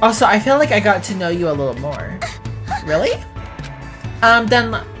 Also, I feel like I got to know you a little more. Really?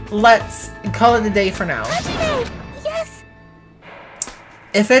 Then let's call it a day for now. yes.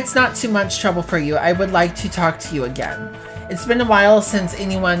 If it's not too much trouble for you, I would like to talk to you again. It's been a while since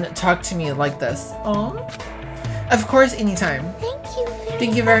anyone talked to me like this. Oh, of course, anytime.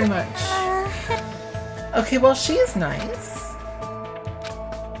 Thank you very much. Okay, well, she is nice.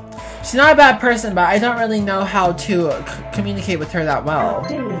 She's not a bad person, but I don't really know how to communicate with her that well.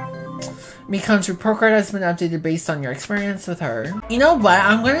 Mikan's report card has been updated based on your experience with her. You know what?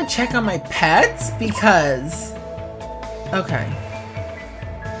 I'm gonna check on my pets because... Okay.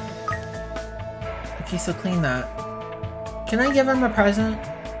 Okay, so clean that. Can I give him a present?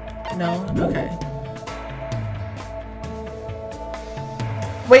 No? Okay.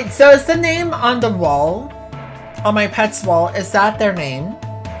 Wait, so is the name on the wall? On my pet's wall, is that their name?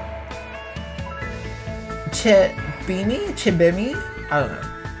 Chibimi? I don't know.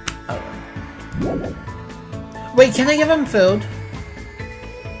 Wait, can I give him food?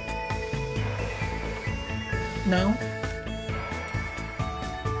 No?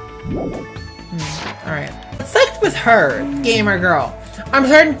 Alright. What's up with her, gamer girl? I'm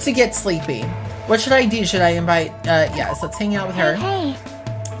starting to get sleepy. What should I do? Should I invite, yes, let's hang out with her. Hey.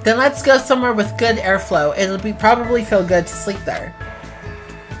 Then let's go somewhere with good airflow. It'll probably feel good to sleep there.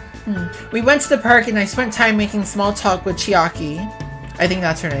 We went to the park and I spent time making small talk with Chiaki. I think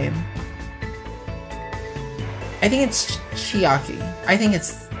that's her name. I think it's Chiaki. I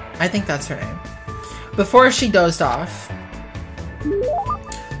think that's her name. Before she dozed off.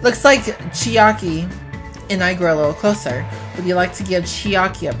 Looks like Chiaki and I grew a little closer. Would you like to give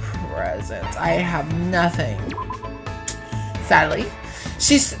Chiaki a present? I have nothing. Sadly.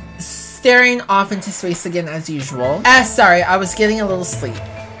 She's staring off into space again as usual. Sorry, I was getting a little sleep.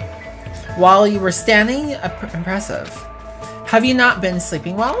 While you were standing, impressive. Have you not been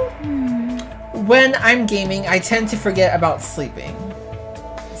sleeping well? When I'm gaming, I tend to forget about sleeping.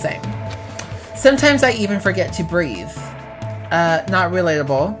 Same. Sometimes I even forget to breathe. Not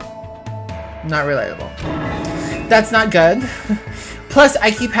relatable. Not relatable. That's not good. Plus,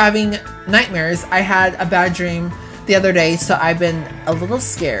 I keep having nightmares. I had a bad dream the other day, so I've been a little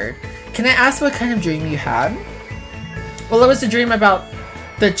scared. Can I ask what kind of dream you had? Well, it was a dream about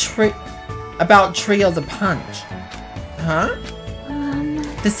the Trio the Punch. Huh?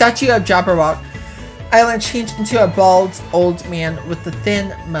 The statue of Jabberwock Island changed into a bald old man with a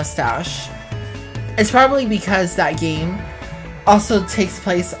thin mustache. It's probably because that game also takes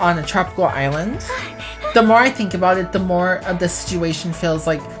place on a tropical island. The more I think about it, the more of the situation feels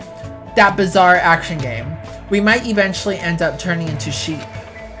like that bizarre action game. We might eventually end up turning into sheep.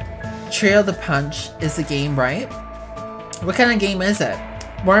 Trio the Punch is the game, right? What kind of game is it?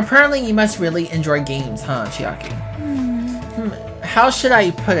 More apparently, you must really enjoy games, huh, Chiaki? How should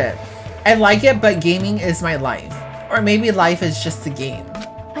I put it? I like it, but gaming is my life. Or maybe life is just a game.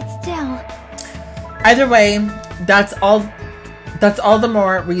 But still. Either way, that's all the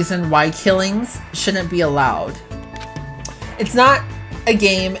more reason why killings shouldn't be allowed. It's not a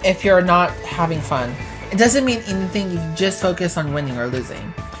game if you're not having fun. It doesn't mean anything, you just focus on winning or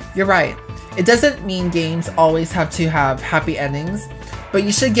losing. You're right. It doesn't mean games always have to have happy endings, but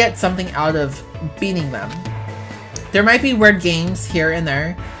you should get something out of beating them. There might be weird games here and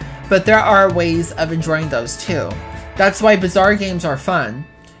there, but there are ways of enjoying those too. That's why bizarre games are fun.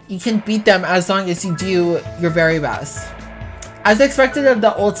 You can beat them as long as you do your very best. As expected of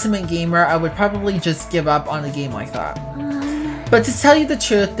the ultimate gamer, I would probably just give up on a game like that. But to tell you the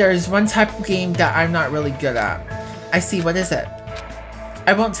truth, there's one type of game that I'm not really good at. I see, what is it?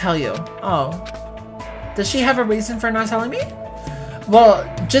 I won't tell you. Oh. Does she have a reason for not telling me? Well,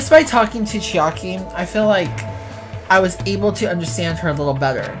 just by talking to Chiaki, I feel like I was able to understand her a little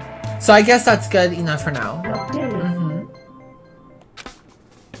better. So I guess that's good enough for now.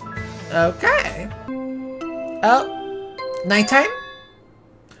 Okay. Oh. Nighttime?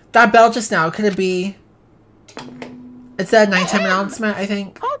 That bell just now, could it be... It's a nighttime announcement, I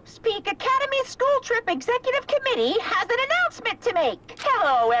think. Hope's Peak Academy School Trip Executive Committee has an announcement to make.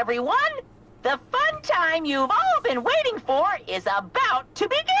 Hello, everyone. The fun time you've all been waiting for is about to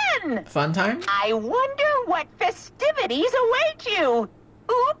begin. Fun time? I wonder what festivities await you.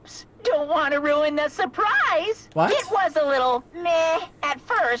 Oops, don't want to ruin the surprise. What? It was a little meh at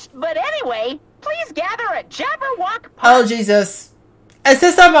first, but anyway, please gather at Jabberwock Park. Oh, Jesus. Is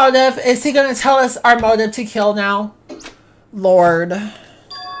this our motive? Is he gonna tell us our motive to kill now? Lord.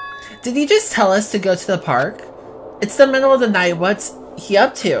 Did he just tell us to go to the park? It's the middle of the night. What's he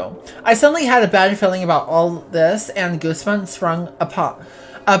up to? I suddenly had a bad feeling about all this and goosebumps sprung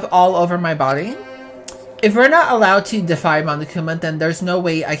up all over my body. If we're not allowed to defy Monokuma, then there's no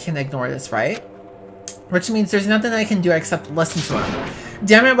way I can ignore this, right? Which means there's nothing I can do except listen to him.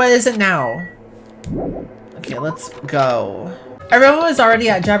 Damn it, what is it now? Okay, let's go. Everyone was already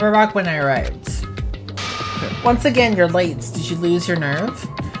at Jabberwock when I arrived. Once again, you're late. Did you lose your nerve?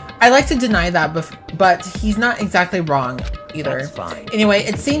 I like to deny that, but he's not exactly wrong either. That's fine. Anyway,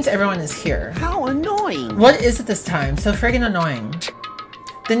 it seems everyone is here. How annoying. What is it this time? So friggin' annoying.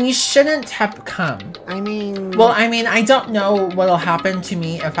 Then you shouldn't have come. Well, I don't know what'll happen to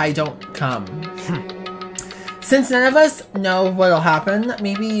me if I don't come. Since none of us know what'll happen,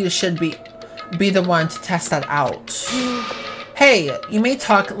 maybe you should be the one to test that out. Hey, you may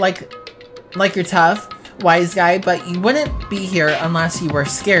talk like you're tough, wise guy, but you wouldn't be here unless you were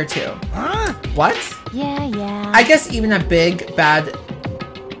scared to. Huh? What? Yeah. I guess even a big, bad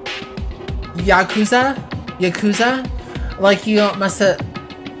Yakuza like you must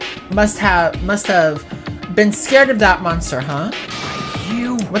have been scared of that monster, huh?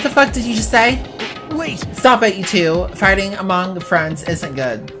 You. What the fuck did you just say? Wait. Stop it, you two. Fighting among friends isn't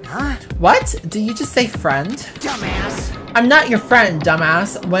good. Huh? What? Did you just say friend? Dumbass. I'm not your friend,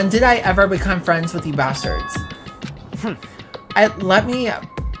 dumbass. When did I ever become friends with you bastards? Let me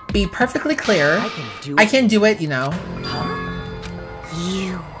be perfectly clear. I can do it, you know.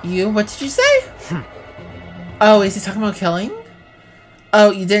 You? What did you say? Oh, is he talking about killing?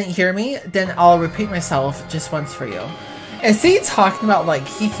 Oh, you didn't hear me? Then I'll repeat myself just once for you. Is he talking about, like,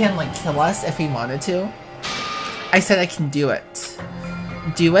 he can, like, kill us if he wanted to? I said I can do it.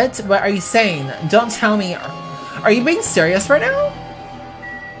 Do it? What are you saying? Don't tell me. Are you being serious right now?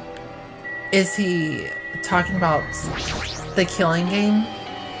 Is he talking about the killing game?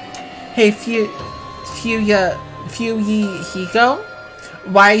 Hey, Hiko?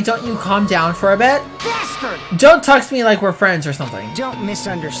 Why don't you calm down for a bit? Bastard! Don't talk to me like we're friends or something. Don't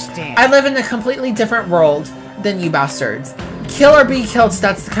misunderstand. I live in a completely different world than you bastards. Kill or be killed,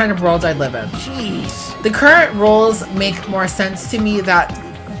 that's the kind of world I live in. Jeez. The current rules make more sense to me than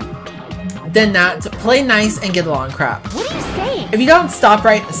that. Play nice and get along, crap. What are you saying? If you don't stop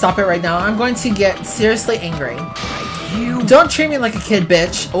it right now, I'm going to get seriously angry. Don't treat me like a kid,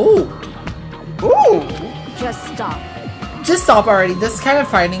 bitch. Ooh. Ooh. Just stop. Just stop already. This kind of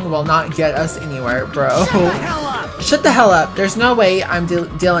fighting will not get us anywhere, bro. Shut the hell up! Shut the hell up. There's no way I'm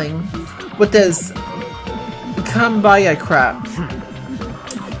dealing with this kumbaya crap.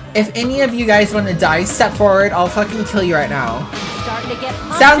 If any of you guys want to die, step forward. I'll fucking kill you right now. Starting to get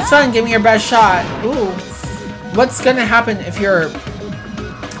pumped Sounds up. fun. Give me your best shot. Ooh. What's gonna happen if you're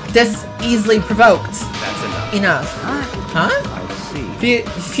this easily provoked? That's enough. Huh? I see.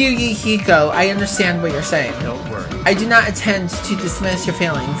 Hiko, I understand what you're saying. Don't worry. I do not intend to dismiss your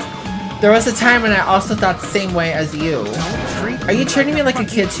feelings. There was a time when I also thought the same way as you. Are you treating me like a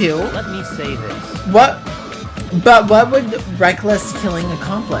kid too? Let me say this. But what would reckless killing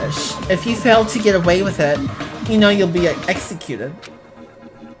accomplish? If you fail to get away with it, you know you'll be executed.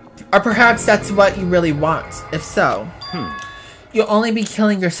 Or perhaps that's what you really want. If so, you'll only be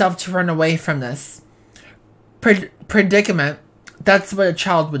killing yourself to run away from this predicament. That's what a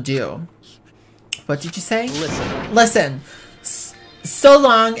child would do. What did you say? Listen. So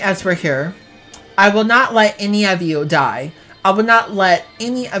long as we're here, I will not let any of you die. I will not let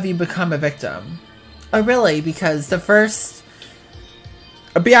any of you become a victim. Oh, really? Because the first...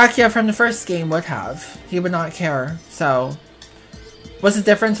 Byakuya from the first game would have. He would not care. So, what's the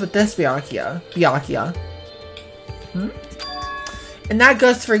difference with this Byakuya? And that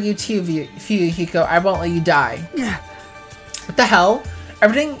goes for you too, Hiko. I won't let you die. What the hell?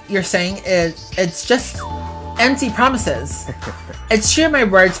 Everything you're saying it's just empty promises. It's true my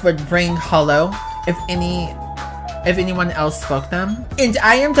words would ring hollow if anyone else spoke them. And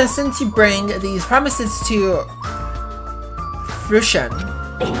I am destined to bring these promises to fruition.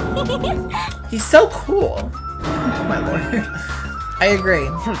 He's so cool. Oh my lord. I agree.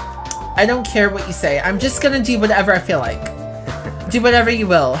 I don't care what you say. I'm just gonna do whatever I feel like. Do whatever you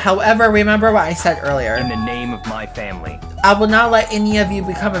will. However, remember what I said earlier. In the name of my family. I will not let any of you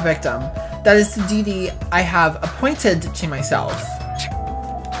become a victim. That is the duty I have appointed to myself.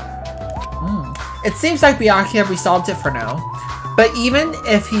 It seems like Byakuya resolved it for now. But even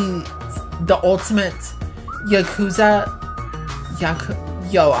if he's the ultimate Yakuza...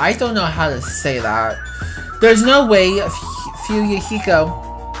 Yo, I don't know how to say that. There's no way Hiko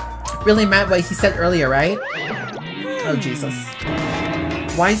really meant what he said earlier, right? Oh, Jesus.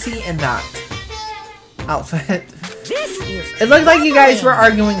 Why is he in that outfit? It looked like you guys were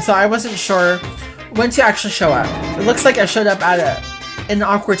arguing, so I wasn't sure when to actually show up. It looks like I showed up at an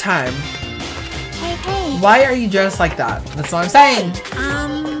awkward time. Hey. Why are you dressed like that? That's what I'm saying.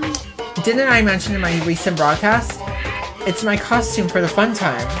 Didn't I mention in my recent broadcast? It's my costume for the fun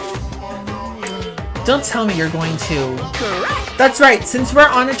time. Don't tell me you're going to... Correct. That's right, since we're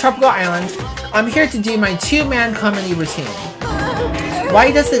on a tropical island, I'm here to do my two-man comedy routine.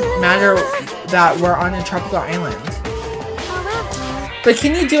 Why does it matter that we're on a tropical island? But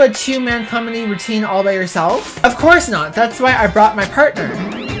can you do a two-man comedy routine all by yourself? Of course not. That's why I brought my partner.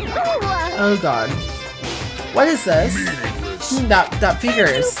 Oh god. What is this? That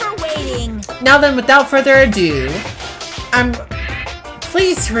figures. Now then, without further ado, I'm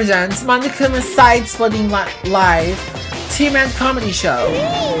pleased to present Monokuma's side-splitting live two-man comedy show.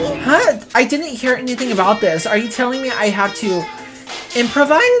 Huh? I didn't hear anything about this. Are you telling me I have to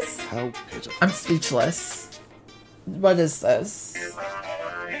improvise? How pitiful. I'm speechless. What is this?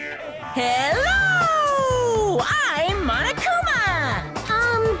 Hello! I'm Monokuma!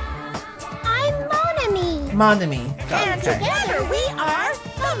 I'm Monami. Monami. And Okay. together we are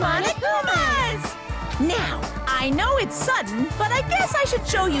the Monokumas! Now, I know it's sudden, but I guess I should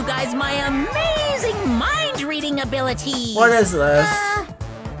show you guys my amazing mind-reading abilities! What is this?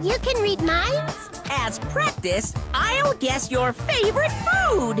 You can read minds? As practice, I'll guess your favorite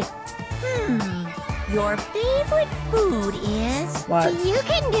food! Your favorite food is... What? You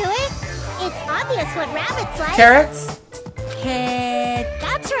can do it. It's obvious what rabbits like. Carrots?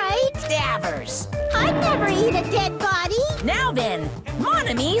 That's right. Cadavers. I'd never eat a dead body. Now then, Mon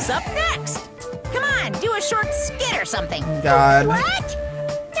Ami's up next. Come on, do a short skit or something. God. What?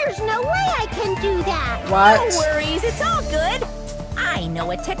 There's no way I can do that. What? No worries, it's all good. I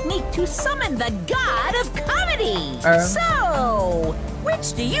know a technique to summon the god of comedy. So,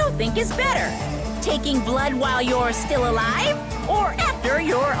 which do you think is better? Taking blood while you're still alive, or after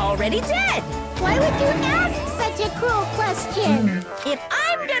you're already dead? Why would you ask such a cruel question? If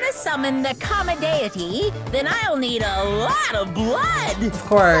I'm gonna summon the comma deity, then I'll need a lot of blood. Of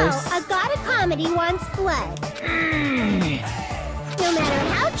course. So, a god of comedy wants blood. No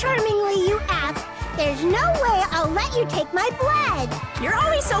matter how charmingly you ask, there's no way I'll let you take my blood. You're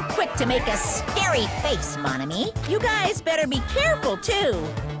always so quick to make a scary face, Mon Ami. You guys better be careful, too.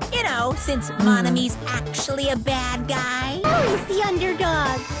 You know, since Mon Ami's actually a bad guy. Always the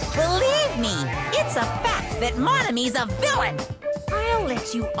underdog. Believe me, it's a fact that Mon Ami's a villain. I'll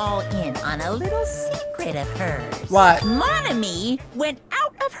let you all in on a little secret of hers. What? Mon Ami went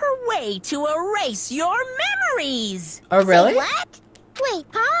out of her way to erase your memories. Oh, really? Say what? Wait,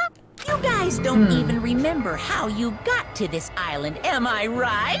 huh? You guys don't even remember how you got to this island, am I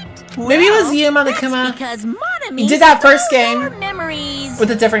right? Maybe it was you, That's Monokuma. because Mon Ami You did that first stole game. your memories. With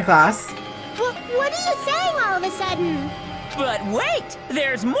a different class. What are you saying all of a sudden? But wait,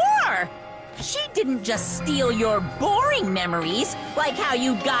 there's more! She didn't just steal your boring memories, like how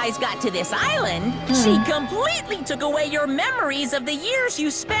you guys got to this island. She completely took away your memories of the years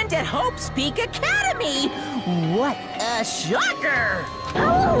you spent at Hope's Peak Academy. What a shocker!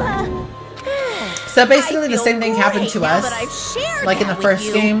 So basically I the feel same thing happened great to now us. that I've shared Like in that the with first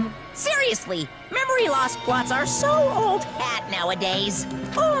you. game. Seriously, memory loss plots are so old hat nowadays.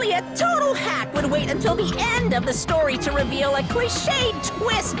 Only a total hack would wait until the end of the story to reveal a cliched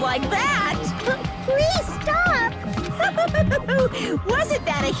twist like that. Please stop. Wasn't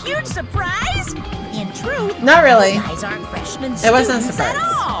that a huge surprise? In truth, Not really. you guys aren't freshmen It wasn't a students at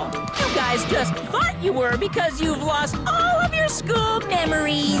surprise. all. You guys just thought you were because you've lost all of your school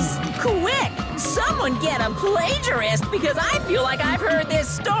memories. Quick, someone get a plagiarist because I feel like I've heard this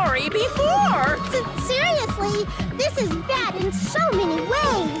story before. Seriously, this is bad in so many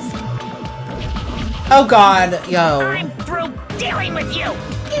ways. Oh god, yo. I'm through dealing with you.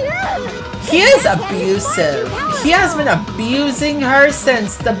 He is abusive. He has been abusing her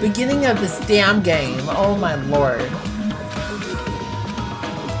since the beginning of this damn game. Oh my lord.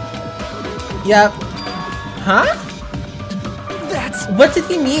 Yep. Huh? What did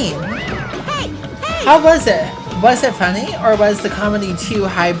he mean? How was it? Was it funny or was the comedy too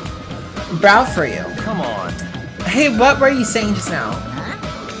high brow for you? Come on. Hey, what were you saying just now?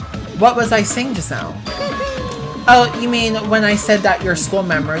 What was I saying just now? Oh, you mean when I said that your school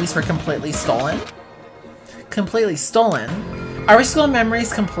memories were completely stolen? Completely stolen? Our school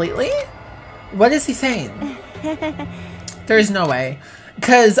memories completely? What is he saying? There's no way.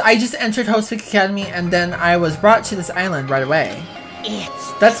 Because I just entered Hospic Academy and then I was brought to this island right away.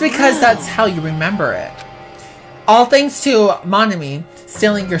 That's because that's how you remember it. All thanks to Mon Ami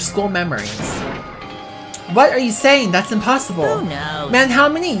stealing your school memories. What are you saying? That's impossible. Who knows? Man, how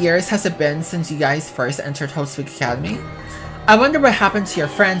many years has it been since you guys first entered Hospic Academy? I wonder what happened to your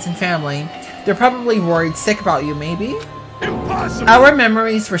friends and family. They're probably worried sick about you, maybe? Impossible! Our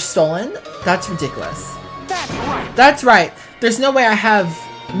memories were stolen? That's ridiculous. That's right! That's right. There's no way I have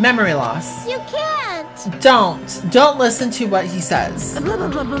memory loss. You can't. Don't listen to what he says.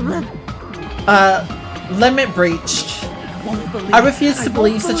 Limit breached. I refuse to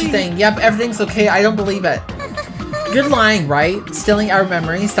believe such a thing. Yep, everything's okay. I don't believe it. You're lying, right? Stealing our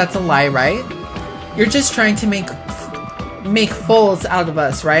memories, that's a lie, right? You're just trying to make fools out of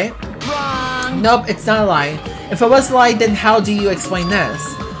us, right? Wrong. Nope, it's not a lie. If it was a lie, then how do you explain this?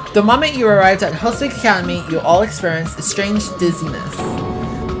 The moment you arrived at Hospic Academy, you all experienced a strange dizziness.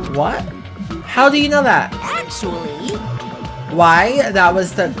 What? How do you know that? Actually, Why? That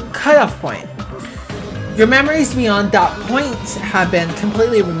was the cutoff point. Your memories beyond that point have been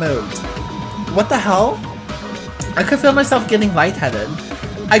completely removed. What the hell? I could feel myself getting lightheaded.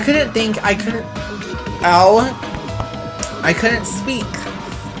 I couldn't think, I couldn't... Ow. I couldn't speak.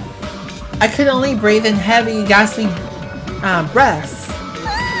 I could only breathe in heavy, gasping breaths.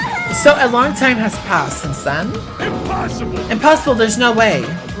 So a long time has passed since then. Impossible! Impossible, there's no way.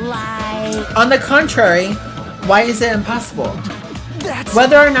 like... On the contrary, why is it impossible?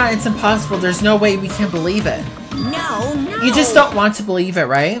 Whether or not it's impossible, there's no way we can believe it. No. You just don't want to believe it,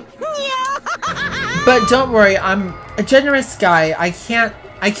 right? But don't worry, I'm a generous guy. I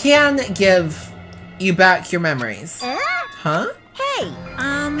can give you back your memories. Huh? Hey,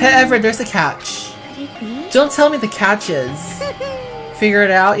 However, there's a catch. Don't tell me the catch is. Figure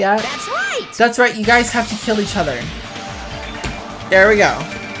it out yet? That's right. That's right, you guys have to kill each other. There we go.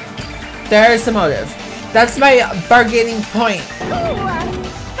 There's the motive. That's my bargaining point.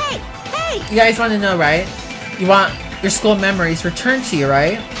 Hey! You guys want to know, right? You want your school memories returned to you,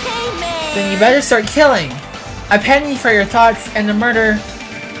 right? Hey, man! Then you better start killing. A penny for your thoughts and a murder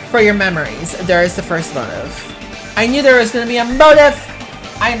for your memories. There is the first motive. I knew there was going to be a motive!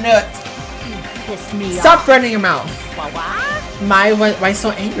 I knew it. Piss me Stop running your mouth. What? Why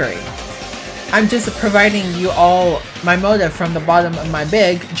so angry? I'm just providing you all my motive from the bottom of my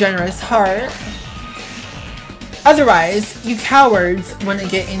big, generous heart. Otherwise, you cowards wouldn't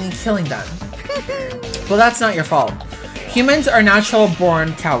get any killing done. Well, that's not your fault. Humans are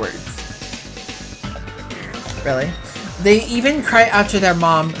natural-born cowards. Really? They even cry after their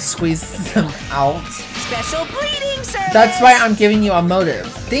mom squeezes them out. Special bleeding service! That's why I'm giving you a motive.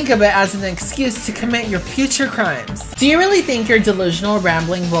 Think of it as an excuse to commit your future crimes. Do you really think your delusional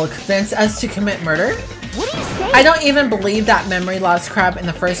rambling will convince us to commit murder? What do you say? I don't even believe that memory loss crap in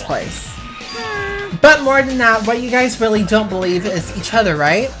the first place. But more than that, what you guys really don't believe is each other,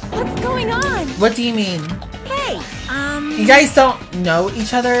 right? What's going on? What do you mean? Hey, You guys don't know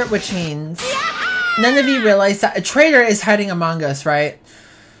each other, which means none of you realize that a traitor is hiding among us, right?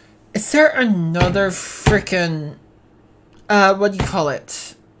 Is there another freaking, what do you call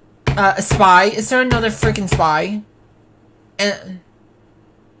it? A spy? Is there another freaking spy? And,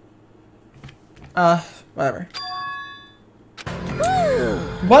 whatever.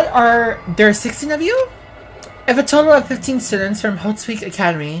 What are there 16 of you? If a total of 15 students from Hotspeak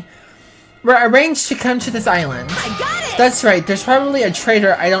Academy were arranged to come to this island. I got it! That's right, there's probably a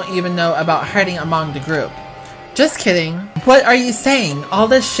traitor I don't even know about hiding among the group. Just kidding. What are you saying? All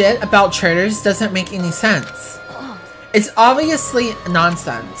this shit about traitors doesn't make any sense. It's obviously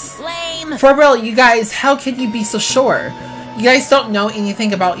nonsense. Lame! For real, you guys, how can you be so sure? You guys don't know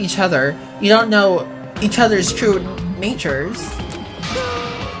anything about each other. You don't know each other's true natures.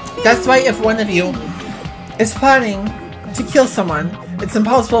 That's why if one of you is planning to kill someone, it's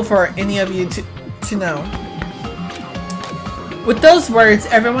impossible for any of you to know. With those words,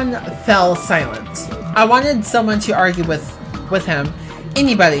 everyone fell silent. I wanted someone to argue with him,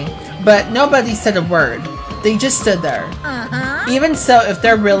 anybody, but nobody said a word. They just stood there. Even so, if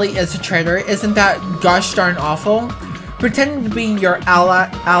there really is a traitor, isn't that gosh darn awful? Pretending to be your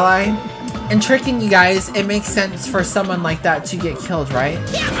ally and tricking you guys, it makes sense for someone like that to get killed, right?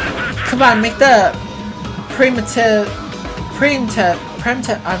 Come on, make the preemptive,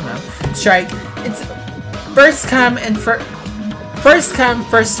 I don't know, strike. It's first come,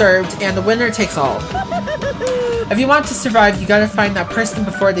 first served, and the winner takes all. If you want to survive, you gotta find that person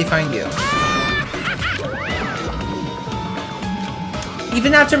before they find you.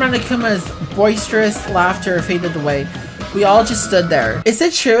 Even after Monokuma's boisterous laughter faded away, we all just stood there. Is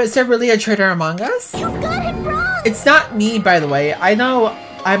it true? Is there really a traitor among us? You've got it wrong! It's not me, by the way. I know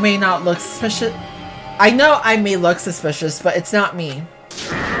I may not look suspicious. I know I may look suspicious, but it's not me.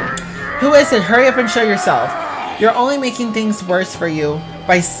 Who is it? Hurry up and show yourself. You're only making things worse for you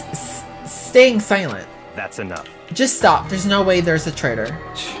by staying silent. That's enough. Just stop. There's no way there's a traitor.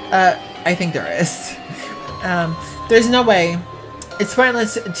 I think there is. There's no way. It's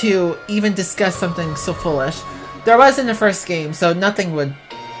pointless to even discuss something so foolish. There was in the first game, so nothing would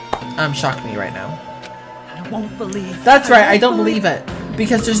shock me right now. I won't believe. That's right, I don't believe it.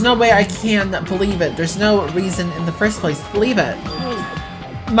 Because there's no way I can believe it. There's no reason in the first place to believe it.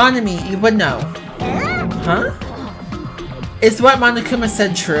 Monami, you would know. Huh? Is what Monokuma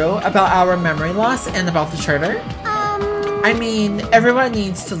said true about our memory loss and about the traitor? I mean, everyone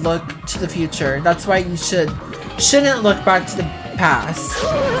needs to look to the future. That's why you shouldn't look back to the past.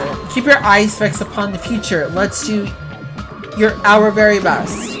 Keep your eyes fixed upon the future. Let's do our very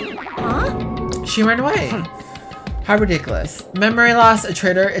best. Huh? She ran away. How ridiculous. Memory loss, a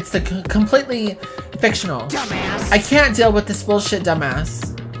traitor. It's completely fictional. Dumbass. I can't deal with this bullshit,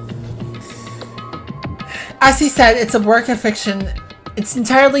 dumbass. As he said, it's a work of fiction. It's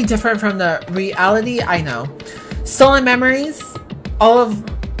entirely different from the reality, I know. Stolen memories, all of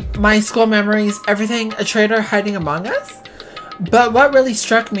my school memories, everything, a traitor hiding among us? But what really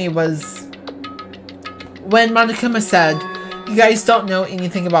struck me was when Monokuma said, you guys don't know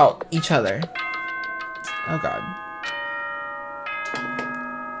anything about each other. Oh god.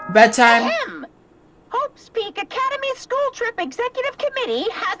 Bedtime. Hope's Academy School Trip Executive Committee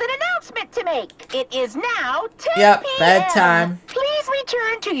has an announcement to make. It is now 10 Yep, p.m. bedtime. Please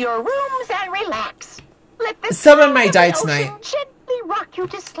return to your rooms and relax. Let the Someone might sound die of the tonight. ocean gently rock you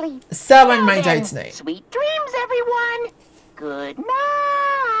to sleep. Someone might Now die then, tonight. Sweet dreams, everyone. Good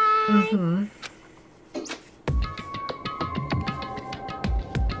night.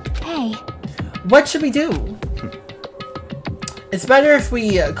 Hey, What should we do? It's better if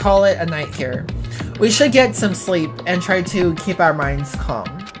we call it a night here. We should get some sleep and try to keep our minds calm.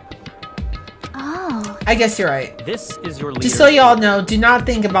 oh, I guess you're right. This is your leader. Just so you all know, do not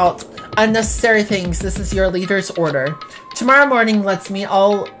think about unnecessary things. This is your leader's order. Tomorrow morning, let's meet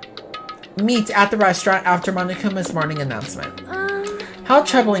at the restaurant after Monokuma's morning announcement. How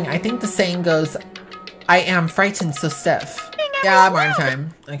troubling. I think the saying goes, I am frightened so stiff. Yeah, morning time.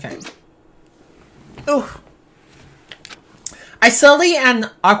 Okay. Ooh. I slowly and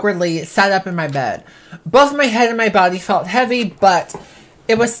awkwardly sat up in my bed. Both my head and my body felt heavy, but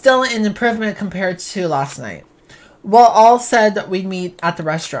it was still an improvement compared to last night. Well, all said that we'd meet at the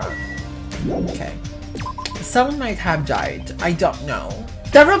restaurant. Okay. Someone might have died. I don't know.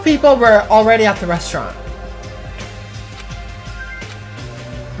 Several people were already at the restaurant.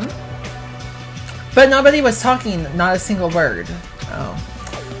 But nobody was talking, not a single word. Oh.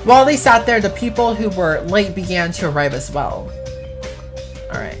 While they sat there, the people who were late began to arrive as well.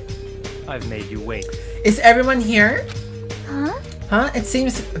 Alright. I've made you wait. Is everyone here? huh? Huh? It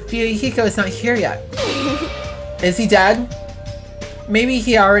seems Fuyuhiko is not here yet. Is he dead? Maybe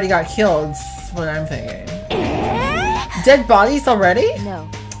he already got killed, is what I'm thinking. Dead bodies already? No.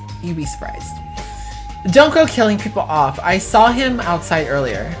 You'd be surprised. Don't go killing people off. I saw him outside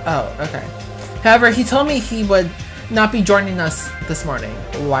earlier. Oh, okay. However, he told me he would not be joining us this morning.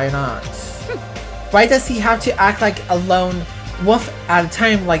 Why not? Why does he have to act like a lone wolf at a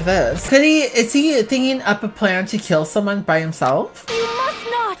time like this? Is he thinking up a plan to kill someone by himself? You must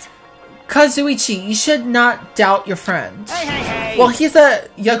not. Kazuichi, you should not doubt your friend. Hey. Well, he's a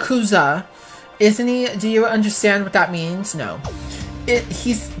Yakuza, isn't he? Do you understand what that means? No.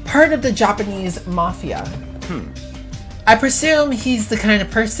 He's part of the Japanese mafia. I presume he's the kind of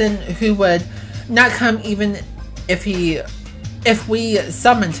person who would not come even if we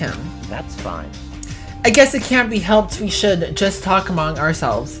summoned him. That's fine. I guess it can't be helped. We should just talk among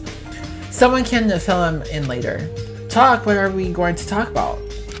ourselves. Someone can fill him in later. Talk? What are we going to talk about?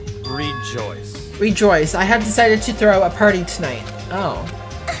 Rejoice. Rejoice. I have decided to throw a party tonight. Oh.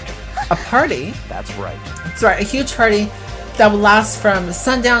 A party? That's right. That's right, a huge party that will last from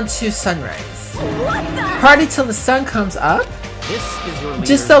sundown to sunrise. What the? Party till the sun comes up? This is your leader.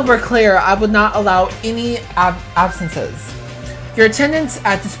 Just so we're clear, I would not allow any absences. Your attendance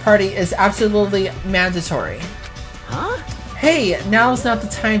at this party is absolutely mandatory. Huh? Hey, now's not the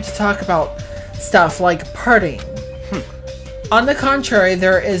time to talk about stuff like partying. On the contrary,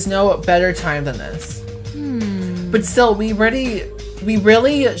 there is no better time than this. But still, we really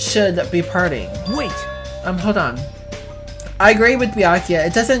should be partying. Wait. Hold on. I agree with Byakuya.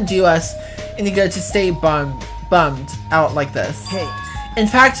 It doesn't do us any good to stay bummed out like this. Hey. In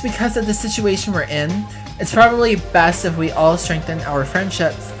fact, because of the situation we're in, it's probably best if we all strengthen our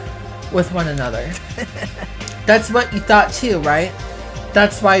friendships with one another. That's what you thought too, right?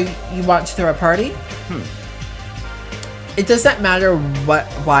 That's why you want to throw a party? It doesn't matter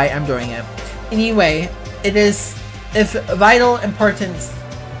why I'm doing it. Anyway, it is of vital importance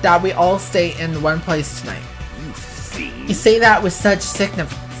that we all stay in one place tonight. You see? You say that with such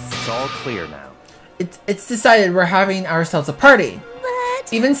significance. It's all clear now. It's decided we're having ourselves a party.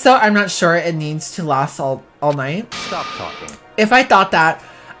 But Even so, I'm not sure it needs to last all night. Stop talking. If I thought that,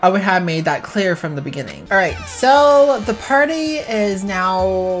 I would have made that clear from the beginning. Alright, so the party is now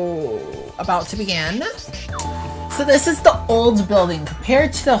about to begin. So this is the old building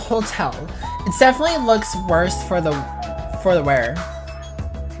compared to the hotel. It definitely looks worse for the wear.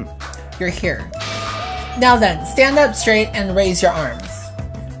 You're here. Now then, stand up straight and raise your arms.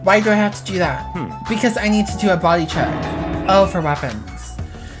 Why do I have to do that? Because I need to do a body check. Oh, for weapons.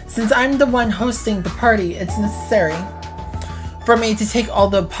 Since I'm the one hosting the party, it's necessary for me to take all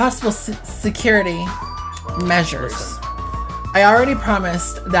the possible security measures. I already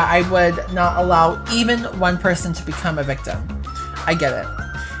promised that I would not allow even one person to become a victim. I get it.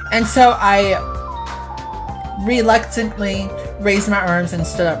 And so I reluctantly raised my arms and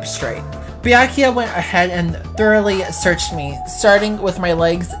stood up straight. Byakuya went ahead and thoroughly searched me, starting with my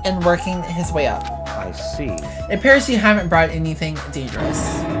legs and working his way up. I see. It appears you haven't brought anything dangerous.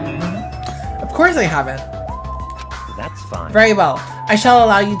 Of course I haven't. That's fine. Very well. I shall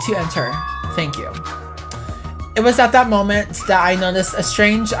allow you to enter. Thank you. It was at that moment that I noticed a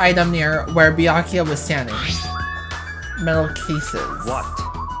strange item near where Byakuya was standing. Metal cases. What?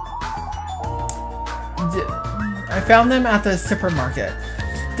 I found them at the supermarket.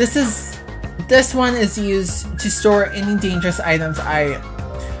 This one is used to store any dangerous items I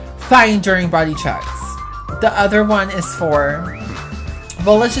find during body checks. The other one is for,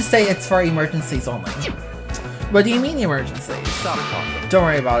 well, let's just say it's for emergencies only. What do you mean emergencies? Stop talking. Don't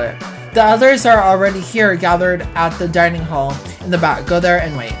worry about it. The others are already here, gathered at the dining hall in the back. Go there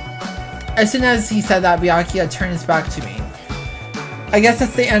and wait. As soon as he said that, Byakuya turned his back to me. I guess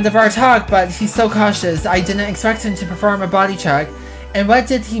that's the end of our talk, but he's so cautious. I didn't expect him to perform a body check. And what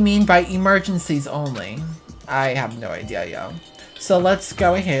did he mean by emergencies only? I have no idea, yo. So let's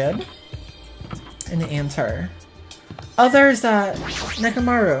go ahead and enter. Oh, there's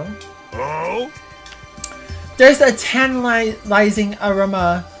Nekomaru. Oh? There's a tantalizing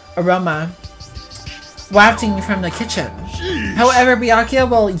aroma wafting from the kitchen. Jeez. However, Byakuya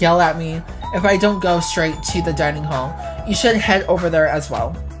will yell at me if I don't go straight to the dining hall. You should head over there as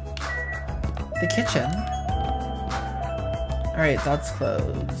well. The kitchen? Alright, that's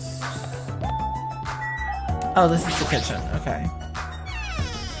closed. Oh, this is the kitchen. Okay.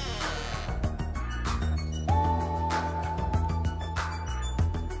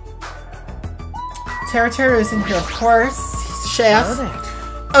 Teru is in here, of course. Chef.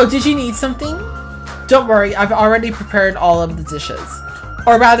 Oh, did you need something? Don't worry, I've already prepared all of the dishes.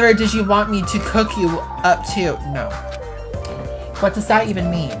 Or rather, did you want me to cook you up too? No. What does that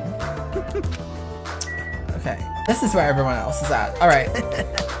even mean? Okay, this is where everyone else is at. Alright.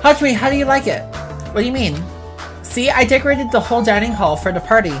 Hachimi, how do you like it? What do you mean? See, I decorated the whole dining hall for the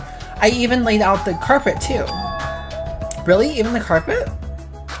party. I even laid out the carpet too. Really? Even the carpet?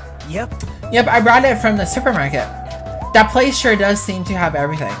 Yep. Yep, I brought it from the supermarket. That place sure does seem to have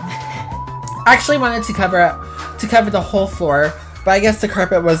everything. I actually wanted to cover the whole floor, but I guess the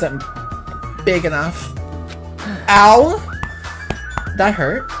carpet wasn't big enough. Ow! That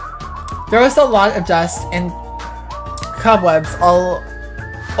hurt. There was a lot of dust and cobwebs all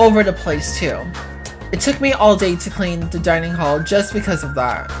over the place too. It took me all day to clean the dining hall just because of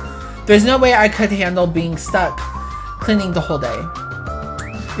that. There's no way I could handle being stuck cleaning the whole day.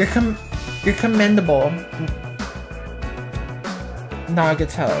 You're commendable,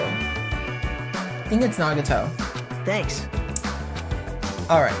 Nagato. I think it's Nagato. Thanks.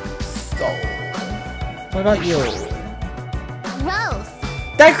 Alright, so... what about you? Gross.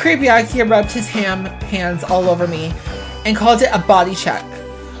 That creepy Byakuya rubbed his hands all over me and called it a body check.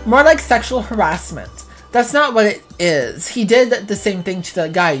 More like sexual harassment. That's not what it is. He did the same thing to the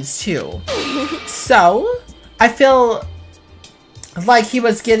guys too. So, I feel like he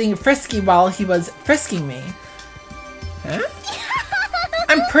was getting frisky while he was frisking me. Huh?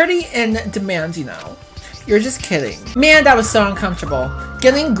 I'm pretty in demand, you know. You're just kidding. Man, that was so uncomfortable.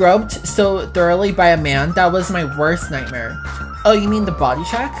 Getting groped so thoroughly by a man, that was my worst nightmare. Oh, you mean the body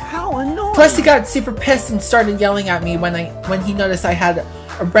check? How annoying. Plus, he got super pissed and started yelling at me when he noticed I had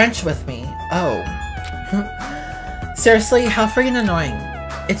a wrench with me. Oh. Seriously, how freaking annoying.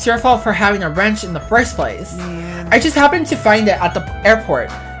 It's your fault for having a wrench in the first place. Man. I just happened to find it at the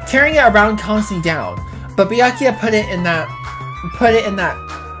airport. Carrying it around calms me down. But Byakuya put it in that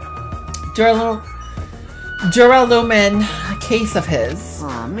Duralumin case of his.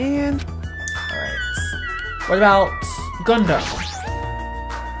 Aw, man. Alright. What about Gundo?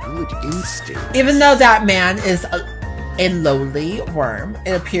 Good instinct. Even though that man is a lowly worm,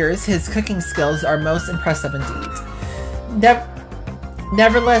 it appears his cooking skills are most impressive indeed.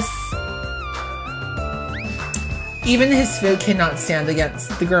 Nevertheless, even his food cannot stand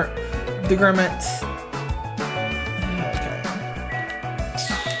against the gourmet. Okay.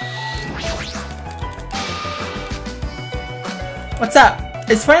 What's up?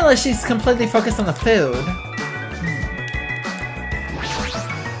 It's pointless, she's completely focused on the food.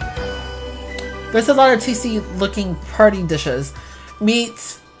 There's a lot of tasty looking party dishes. Meat,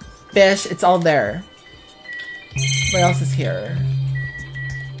 fish, it's all there. What else is here?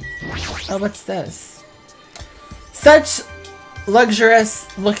 Oh, what's this? Such luxurious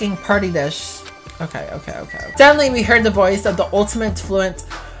looking party dish. Okay. Suddenly we heard the voice of the ultimate fluent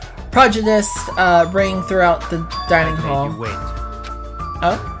prejudiced ring throughout the dining hall. You wait.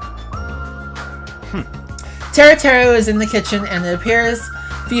 Oh? Teru is in the kitchen and it appears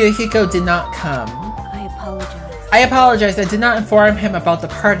Fuyuhiko did not come. I apologize. I did not inform him about the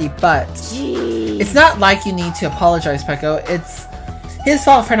party, but Jeez. It's not like you need to apologize, Peko. It's his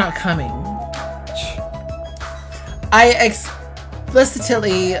fault for not coming. I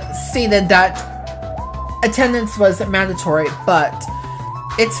explicitly stated that attendance was mandatory, but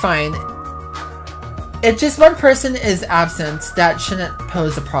it's fine. If just one person is absent, that shouldn't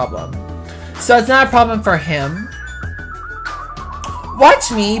pose a problem. So it's not a problem for him.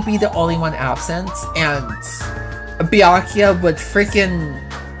 Watch me be the only one absent, and Byakuya would freaking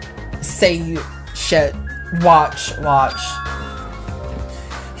say shit. Watch.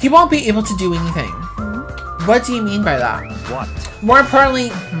 He won't be able to do anything. What do you mean by that? What? More importantly,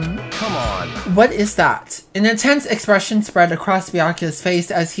 Come on. what is that? An intense expression spread across Byakuya's face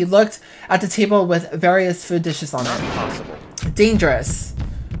as he looked at the table with various food dishes on it. Impossible. Dangerous.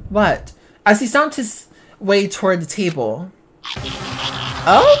 What? As he stomped his way toward the table.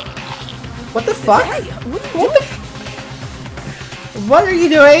 Oh? What the fuck? Hey, what are you What the What are you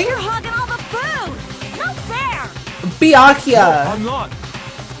doing? You're hogging all the food! Not fair! Byakuya! I'm not.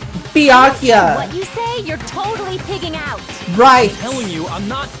 Byakuya! What you say? You're totally pigging out. Right! Telling you, I'm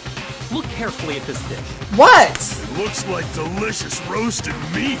not. Look carefully at this dish. What? Looks like delicious roasted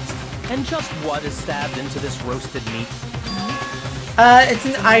meat. And just what is stabbed into this roasted meat? It's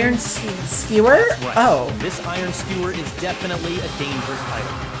an iron skewer? Right. Oh. This iron skewer is definitely a dangerous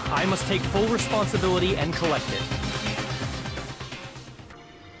item. I must take full responsibility and collect it.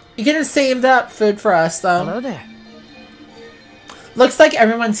 You gonna save that food for us, though? Hello there. Looks like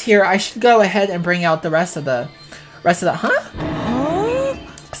everyone's here. I should go ahead and bring out the rest of the... Huh?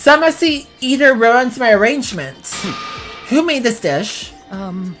 Some messy eater ruins my arrangement. Who made this dish?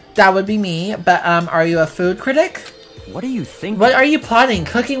 That would be me, but, are you a food critic? What are you thinking? What are you plotting?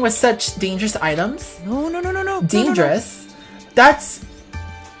 Cooking with such dangerous items? No. Dangerous? That's...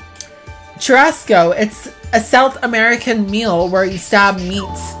 Churrasco. It's a South American meal where you stab meat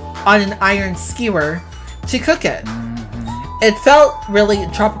on an iron skewer to cook it. It felt really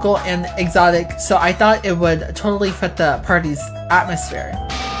tropical and exotic, so I thought it would totally fit the party's atmosphere.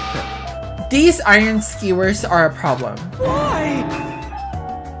 These iron skewers are a problem. Why?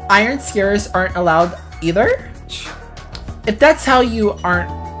 Iron skewers aren't allowed either? If that's how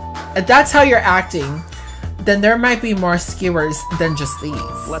you're acting, then there might be more skewers than just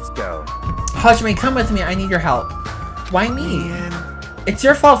these. Let's go. Hajime, come with me. I need your help. Why me? It's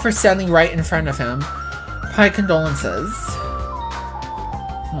your fault for standing right in front of him. My condolences.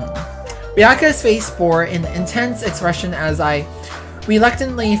 Byakuya's face bore an intense expression as I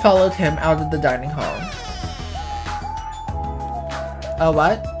reluctantly followed him out of the dining hall. Oh,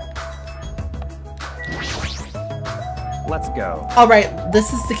 what? Let's go. Alright,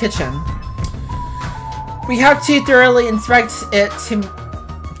 this is the kitchen. We have to thoroughly inspect it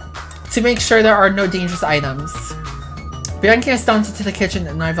to make sure there are no dangerous items. Bianca stomped into the kitchen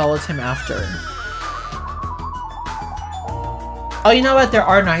and I followed him after. Oh, you know what? There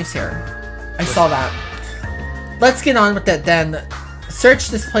are knives here. I saw that. Let's get on with it then. Search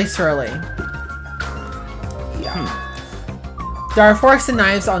this place thoroughly. Yeah. There are forks and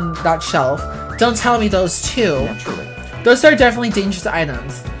knives on that shelf. Don't tell me those too. Naturally. Those are definitely dangerous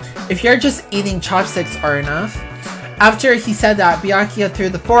items. If you're just eating chopsticks are enough. After he said that, Byakuya threw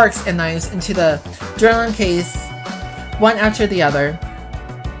the forks and knives into the journal case, one after the other.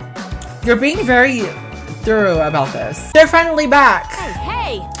 You're being very thorough about this. They're finally back!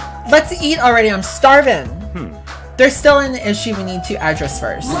 Hey! Let's eat already, I'm starving! There's still an issue we need to address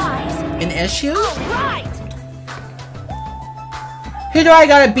first. Lies! An issue? Right! Who do I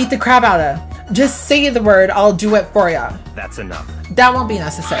gotta beat the crap out of? Just say the word, I'll do it for ya. That's enough. That won't be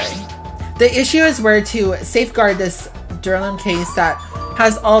necessary. The issue is where to safeguard this journal case that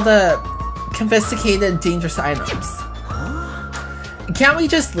has all the confiscated dangerous items. Can't we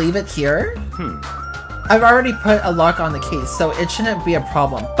just leave it here? I've already put a lock on the case, so it shouldn't be a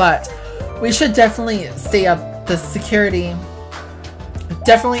problem, but we should definitely stay up the security.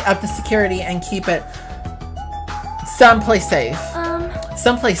 Definitely up the security and keep it someplace safe.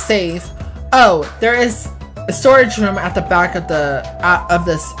 Someplace safe? Oh, there is a storage room at the back of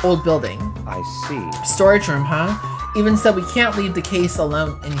this old building. I see. Storage room, huh? Even so, we can't leave the case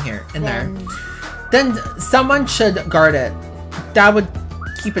alone in there. Then someone should guard it. That would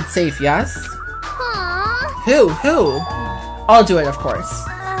keep it safe, yes? Who? I'll do it, of course.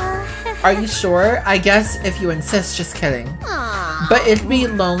 Are you sure? I guess if you insist, just kidding. But it'd be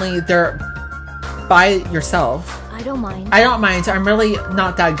lonely there by yourself. I don't mind. I don't mind. I'm really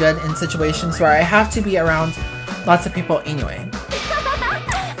not that good in situations where I have to be around lots of people anyway.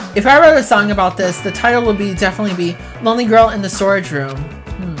 If I wrote a song about this, the title would definitely be Lonely Girl in the Storage Room.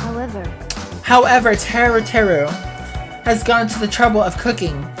 However, Teru has gone to the trouble of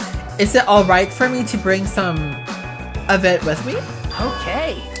cooking. Is it alright for me to bring some of it with me?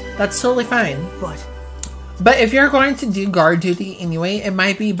 Okay. That's totally fine. But if you're going to do guard duty anyway, it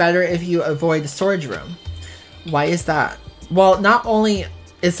might be better if you avoid the storage room. Why is that? Well, not only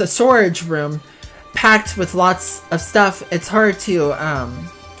is the storage room packed with lots of stuff, it's hard to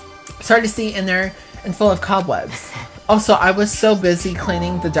see in there and full of cobwebs. Also, I was so busy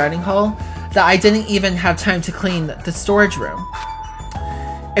cleaning the dining hall that I didn't even have time to clean the storage room.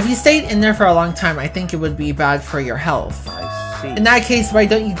 If you stayed in there for a long time, I think it would be bad for your health. I see. In that case, why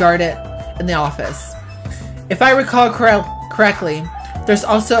don't you guard it in the office? If I recall correctly, there's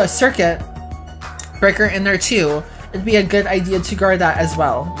also a circuit breaker in there too. It'd be a good idea to guard that as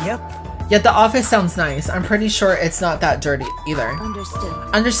well. Yep. Yet the office sounds nice. I'm pretty sure it's not that dirty either. Understood.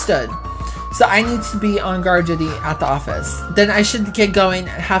 Understood. So I need to be on guard duty at the office. Then I should get going.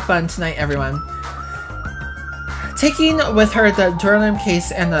 Have fun tonight, everyone. Taking with her the duralum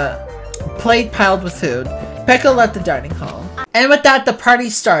case and the plate piled with food, Pekka left the dining hall. And with that, the party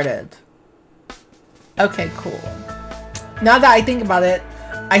started. Okay, cool. Now that I think about it,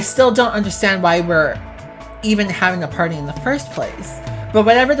 I still don't understand why we're even having a party in the first place. But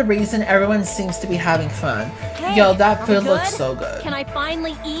whatever the reason, everyone seems to be having fun. Hey, Yo, that are food we looks good? so good. Can I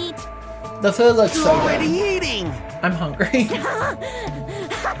finally eat? The food looks You're so already good. eating! I'm hungry.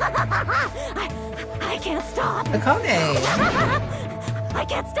 I can't stop. Akane. I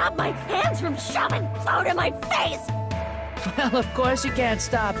can't stop my hands from shoving food in my face. Well, of course you can't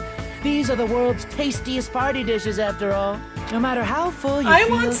stop. These are the world's tastiest party dishes, after all. No matter how full you I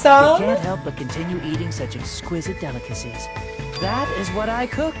feel, want some. you can't help but continue eating such exquisite delicacies. That is what I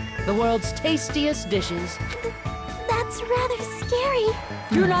cook. The world's tastiest dishes. That's rather scary.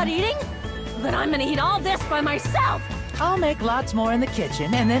 You're not eating? Then I'm gonna eat all this by myself. I'll make lots more in the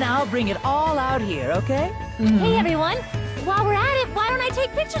kitchen, and then I'll bring it all out here, okay? Hey everyone, while we're at it, why don't I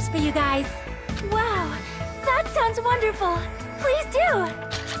take pictures for you guys? Wow, that sounds wonderful. Please do.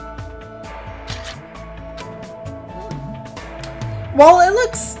 Well, it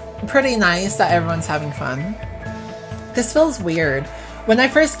looks pretty nice that everyone's having fun. This feels weird. When I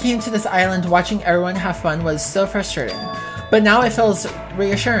first came to this island, watching everyone have fun was so frustrating. But now it feels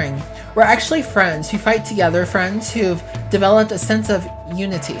reassuring. We're actually friends who fight together, friends who've developed a sense of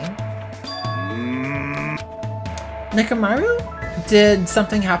unity. Nikamaru? Did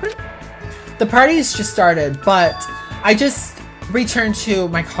something happen? The party's just started, but I just returned to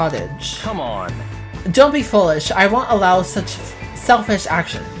my cottage. Come on. Don't be foolish. I won't allow such selfish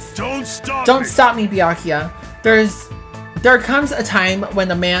actions. Don't stop Don't me! stop me, Byakuya. There comes a time when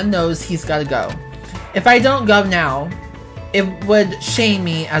a man knows he's gotta go. If I don't go now, it would shame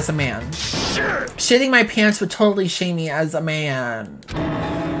me as a man. Shitting my pants would totally shame me as a man.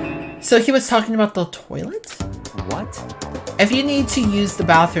 So he was talking about the toilet? What? If you need to use the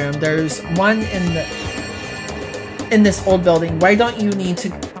bathroom, there's one in this old building. Why do you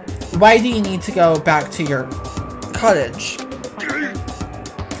need to go back to your cottage?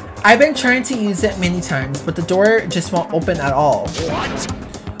 I've been trying to use it many times, but the door just won't open at all.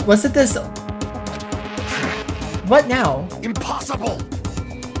 What? Was it this? What now? Impossible!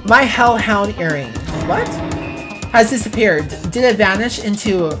 My hellhound earring. What? Has disappeared. Did it vanish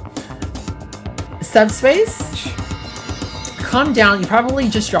into subspace? Calm down, you probably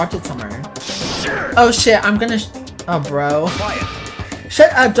just dropped it somewhere. Oh shit, I'm gonna oh bro. Quiet.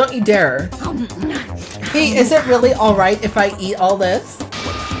 Shut up, don't you dare. Hey, is it really alright if I eat all this?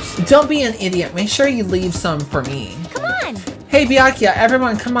 Don't be an idiot, make sure you leave some for me. Come on. Hey Byakuya,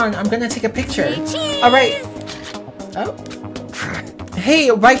 everyone come on, I'm gonna take a picture. Cheese. Alright. Oh.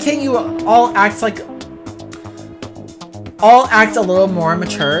 Hey, why can't you all act a little more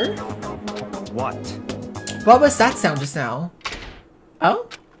mature? What? What was that sound just now? Oh?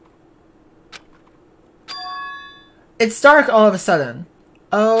 It's dark all of a sudden.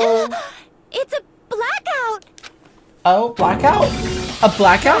 Oh. It's a blackout. Oh, blackout? A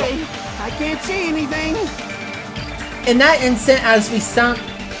blackout? I can't see anything! In that instant, as we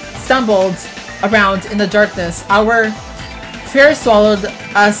stumbled around in the darkness, our fear swallowed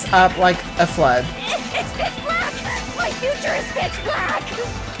us up like a flood. It's pitch black. My future is pitch black.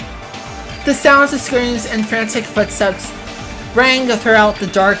 The sounds of screams and frantic footsteps rang throughout the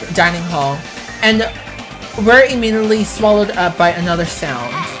dark dining hall, and were immediately swallowed up by another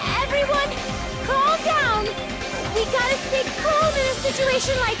sound. Everyone, calm down. We gotta stay calm in a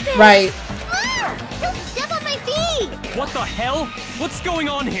situation like this. Right. Ah, don't step on my feet. What the hell? What's going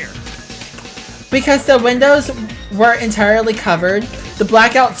on here? Because the windows were entirely covered, the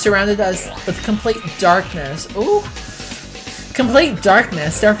blackout surrounded us with complete darkness. Ooh. Complete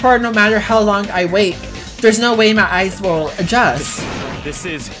darkness. Therefore, no matter how long I wait, there's no way my eyes will adjust. This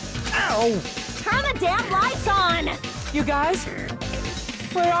is... Ow! Turn the damn lights on. You guys?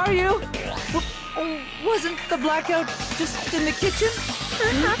 Where are you? Wasn't the blackout just in the kitchen?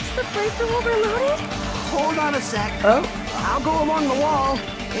 Perhaps the breaker overloaded? Hold on a sec. Oh, I'll go along the wall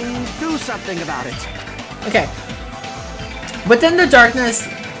and do something about it. okay. Within the darkness,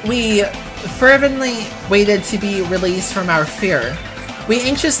 we fervently waited to be released from our fear. We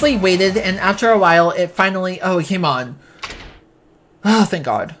anxiously waited, and after a while, it finally... Oh, it came on. Oh, thank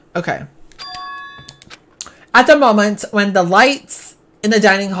God. Okay. At the moment when the lights in the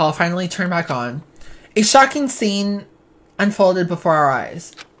dining hall finally turned back on, a shocking scene unfolded before our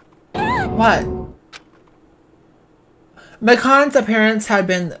eyes. What? Makon's appearance had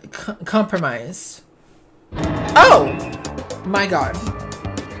been compromised. Oh! My God.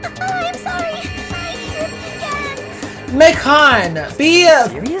 I'm sorry. Again. Makon! Be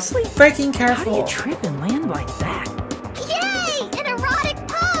Seriously? freaking How do careful. you trip and land like that? Yay! An erotic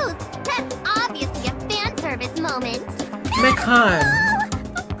pose! That's obviously a fan service moment. Makon. No!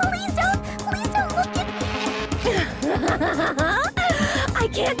 Please don't look at me. I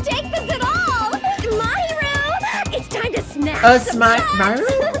can't take this at all. Mahiru, it's time to snap. Oh, it's my Maru?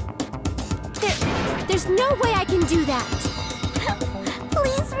 There's no way I can do that.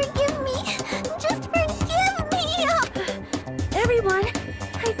 Please forgive me. Just forgive me. Everyone,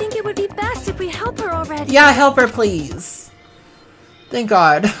 I think it would be best if we help her already. Yeah, help her, please. Thank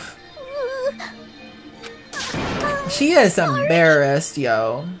God. She is embarrassed,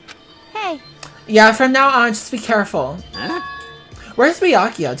 yo. Hey. Yeah, from now on, just be careful. Where's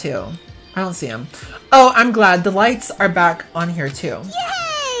Byakuya, too? I don't see him. Oh, I'm glad. The lights are back on here, too.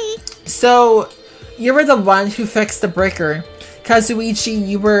 Yay! So, you were the one who fixed the breaker. Kazuichi,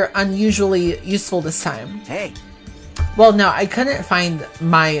 you were unusually useful this time. Hey. Well, no, I couldn't find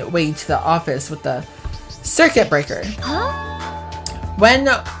my way to the office with the circuit breaker. Huh?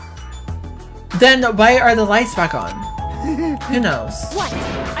 Then why are the lights back on? Who knows? What?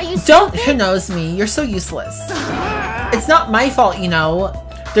 Are you Don't stupid? who knows me. You're so useless. It's not my fault, you know.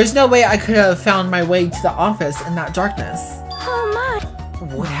 There's no way I could have found my way to the office in that darkness. Oh my.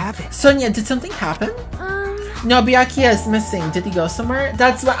 What happened? Sonia, did something happen? No, Byakuya is missing. Did he go somewhere?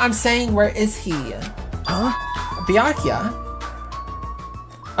 That's what I'm saying. Where is he? Huh? Byakuya?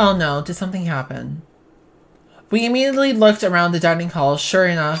 Oh no, did something happen? We immediately looked around the dining hall. Sure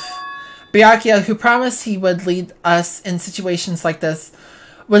enough, Byakuya, who promised he would lead us in situations like this,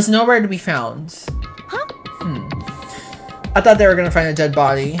 was nowhere to be found. I thought they were gonna find a dead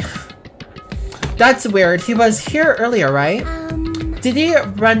body. That's weird. He was here earlier, right? Did he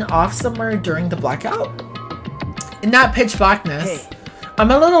run off somewhere during the blackout? In that pitch blackness,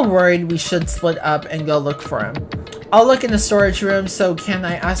 I'm a little worried we should split up and go look for him. I'll look in the storage room, so can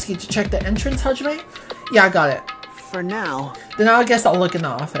I ask you to check the entrance, Hajime? Yeah, I got it. For now. Then I guess I'll look in the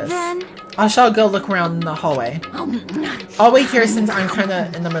office. Then. I shall go look around in the hallway. I'll wait here since I'm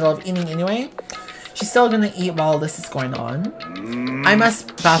kinda in the middle of eating anyway. She's still gonna eat while this is going on. I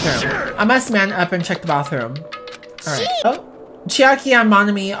must man up and check the bathroom. Alright. Oh, Chiaki and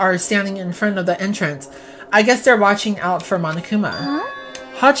Monami are standing in front of the entrance. I guess they're watching out for Monokuma.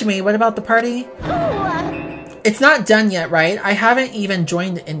 Hajime, what about the party? It's not done yet, right? I haven't even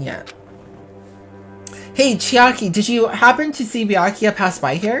joined in yet. Hey, Chiaki, did you happen to see Byakuya pass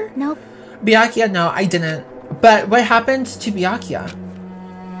by here? Nope. Byakuya, no, I didn't. But what happened to Byakuya?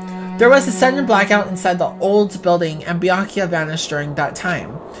 There was a sudden blackout inside the old building and Byakuya vanished during that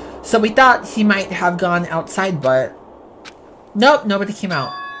time. So we thought he might have gone outside, but... Nope, nobody came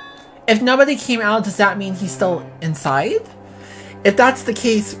out. If nobody came out, does that mean he's still inside? If that's the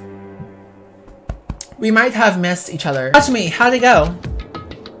case, we might have missed each other. Watch me, how'd it go?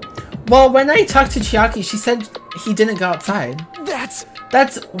 Well, when I talked to Chiaki, she said he didn't go outside.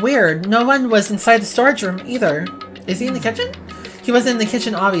 That's weird. No one was inside the storage room either. Is he in the kitchen? He was in the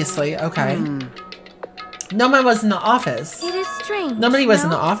kitchen, obviously. Okay. No one was in the office. It is strange. Nobody was in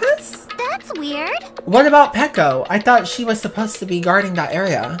the office? That's weird. What about Peko? I thought she was supposed to be guarding that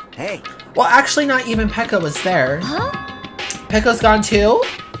area. Hey. Well, actually, not even Peko was there. Huh? Pekko's gone too?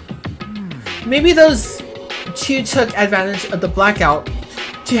 Maybe those two took advantage of the blackout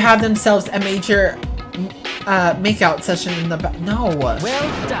to have themselves a major makeout session in the No.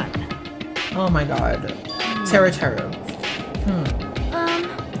 Well done. Oh my god. Teru.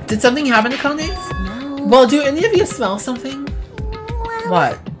 Did something happen to Kone? No. Well, do any of you smell something? Well,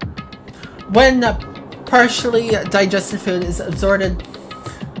 What? When partially digested food is absorbed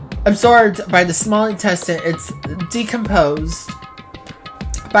by the small intestine, it's decomposed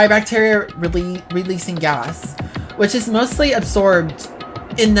by bacteria releasing gas, which is mostly absorbed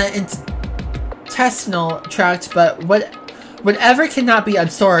in the intestinal tract, but whatever cannot be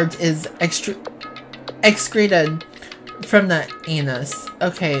absorbed is excreted from the anus.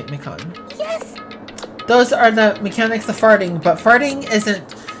 Okay, Mikon. yes. Those are the mechanics of farting, but farting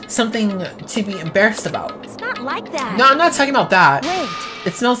isn't something to be embarrassed about. It's not like that. No, I'm not talking about that. Wait.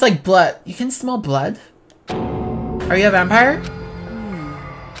 It smells like blood. You can smell blood? Are you a vampire?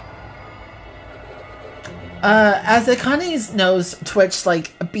 As Akane's nose twitched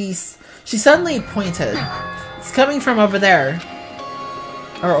like a beast, she suddenly pointed. It's coming from over there.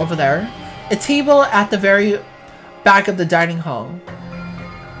 or over there. A table at the very back of the dining hall.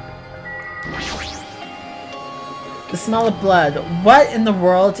 The smell of blood. What in the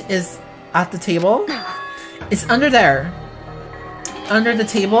world is at the table? It's under there. Under the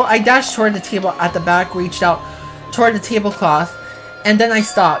table. I dashed toward the table at the back, reached out toward the tablecloth, and then I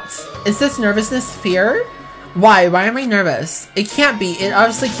stopped. Is this nervousness? Fear? Why? Why am I nervous? It can't be. It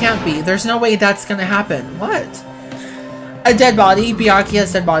obviously can't be. There's no way that's gonna happen. What? A dead body.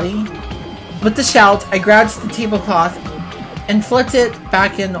 Byakuya's dead body. With the shout, I grabbed the tablecloth and flipped it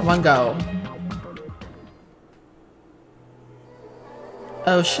back in one go.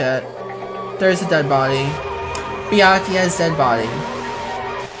 Oh shit. There's a dead body. Byakuya's dead body.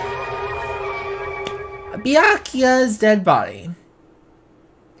 Byakuya's dead body.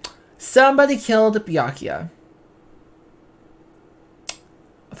 Somebody killed Byakuya.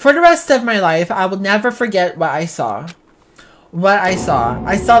 For the rest of my life, I will never forget what I saw. I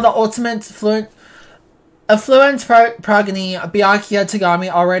saw the ultimate affluent progeny, Byakuya Tagami,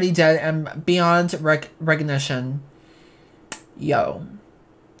 already dead and beyond recognition. Yo.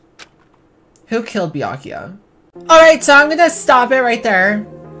 Who killed Byakuya? Alright, so I'm gonna stop it right there.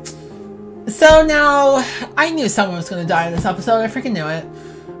 So now, I knew someone was gonna die in this episode. I freaking knew it.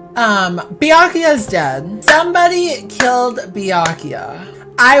 Byakuya's dead. Somebody killed Byakuya.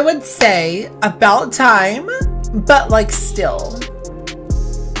 I would say about time, but like still.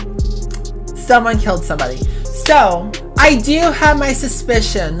 Someone killed somebody. So, I do have my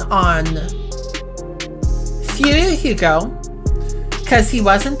suspicion on Fuyuhiko, because he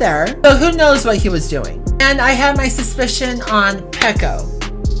wasn't there. So who knows what he was doing. And I have my suspicion on Peko,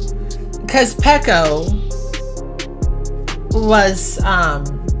 because Peko was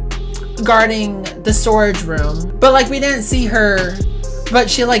guarding the storage room, but like we didn't see her, but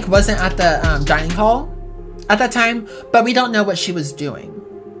she like wasn't at the dining hall at that time, but we don't know what she was doing.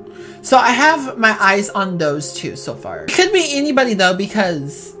 So I have my eyes on those two so far. It could be anybody though,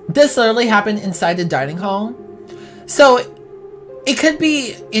 because this literally happened inside the dining hall. So it could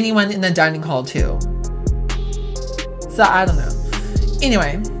be anyone in the dining hall too. So I don't know.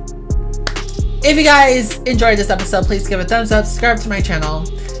 Anyway, if you guys enjoyed this episode, please give it a thumbs up, subscribe to my channel,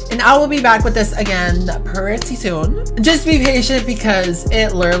 and I will be back with this again pretty soon. Just be patient because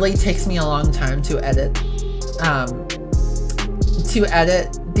it literally takes me a long time to edit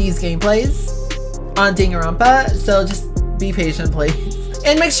these gameplays on Danganronpa. So just be patient, please.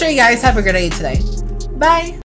 And make sure you guys have a great day today. Bye!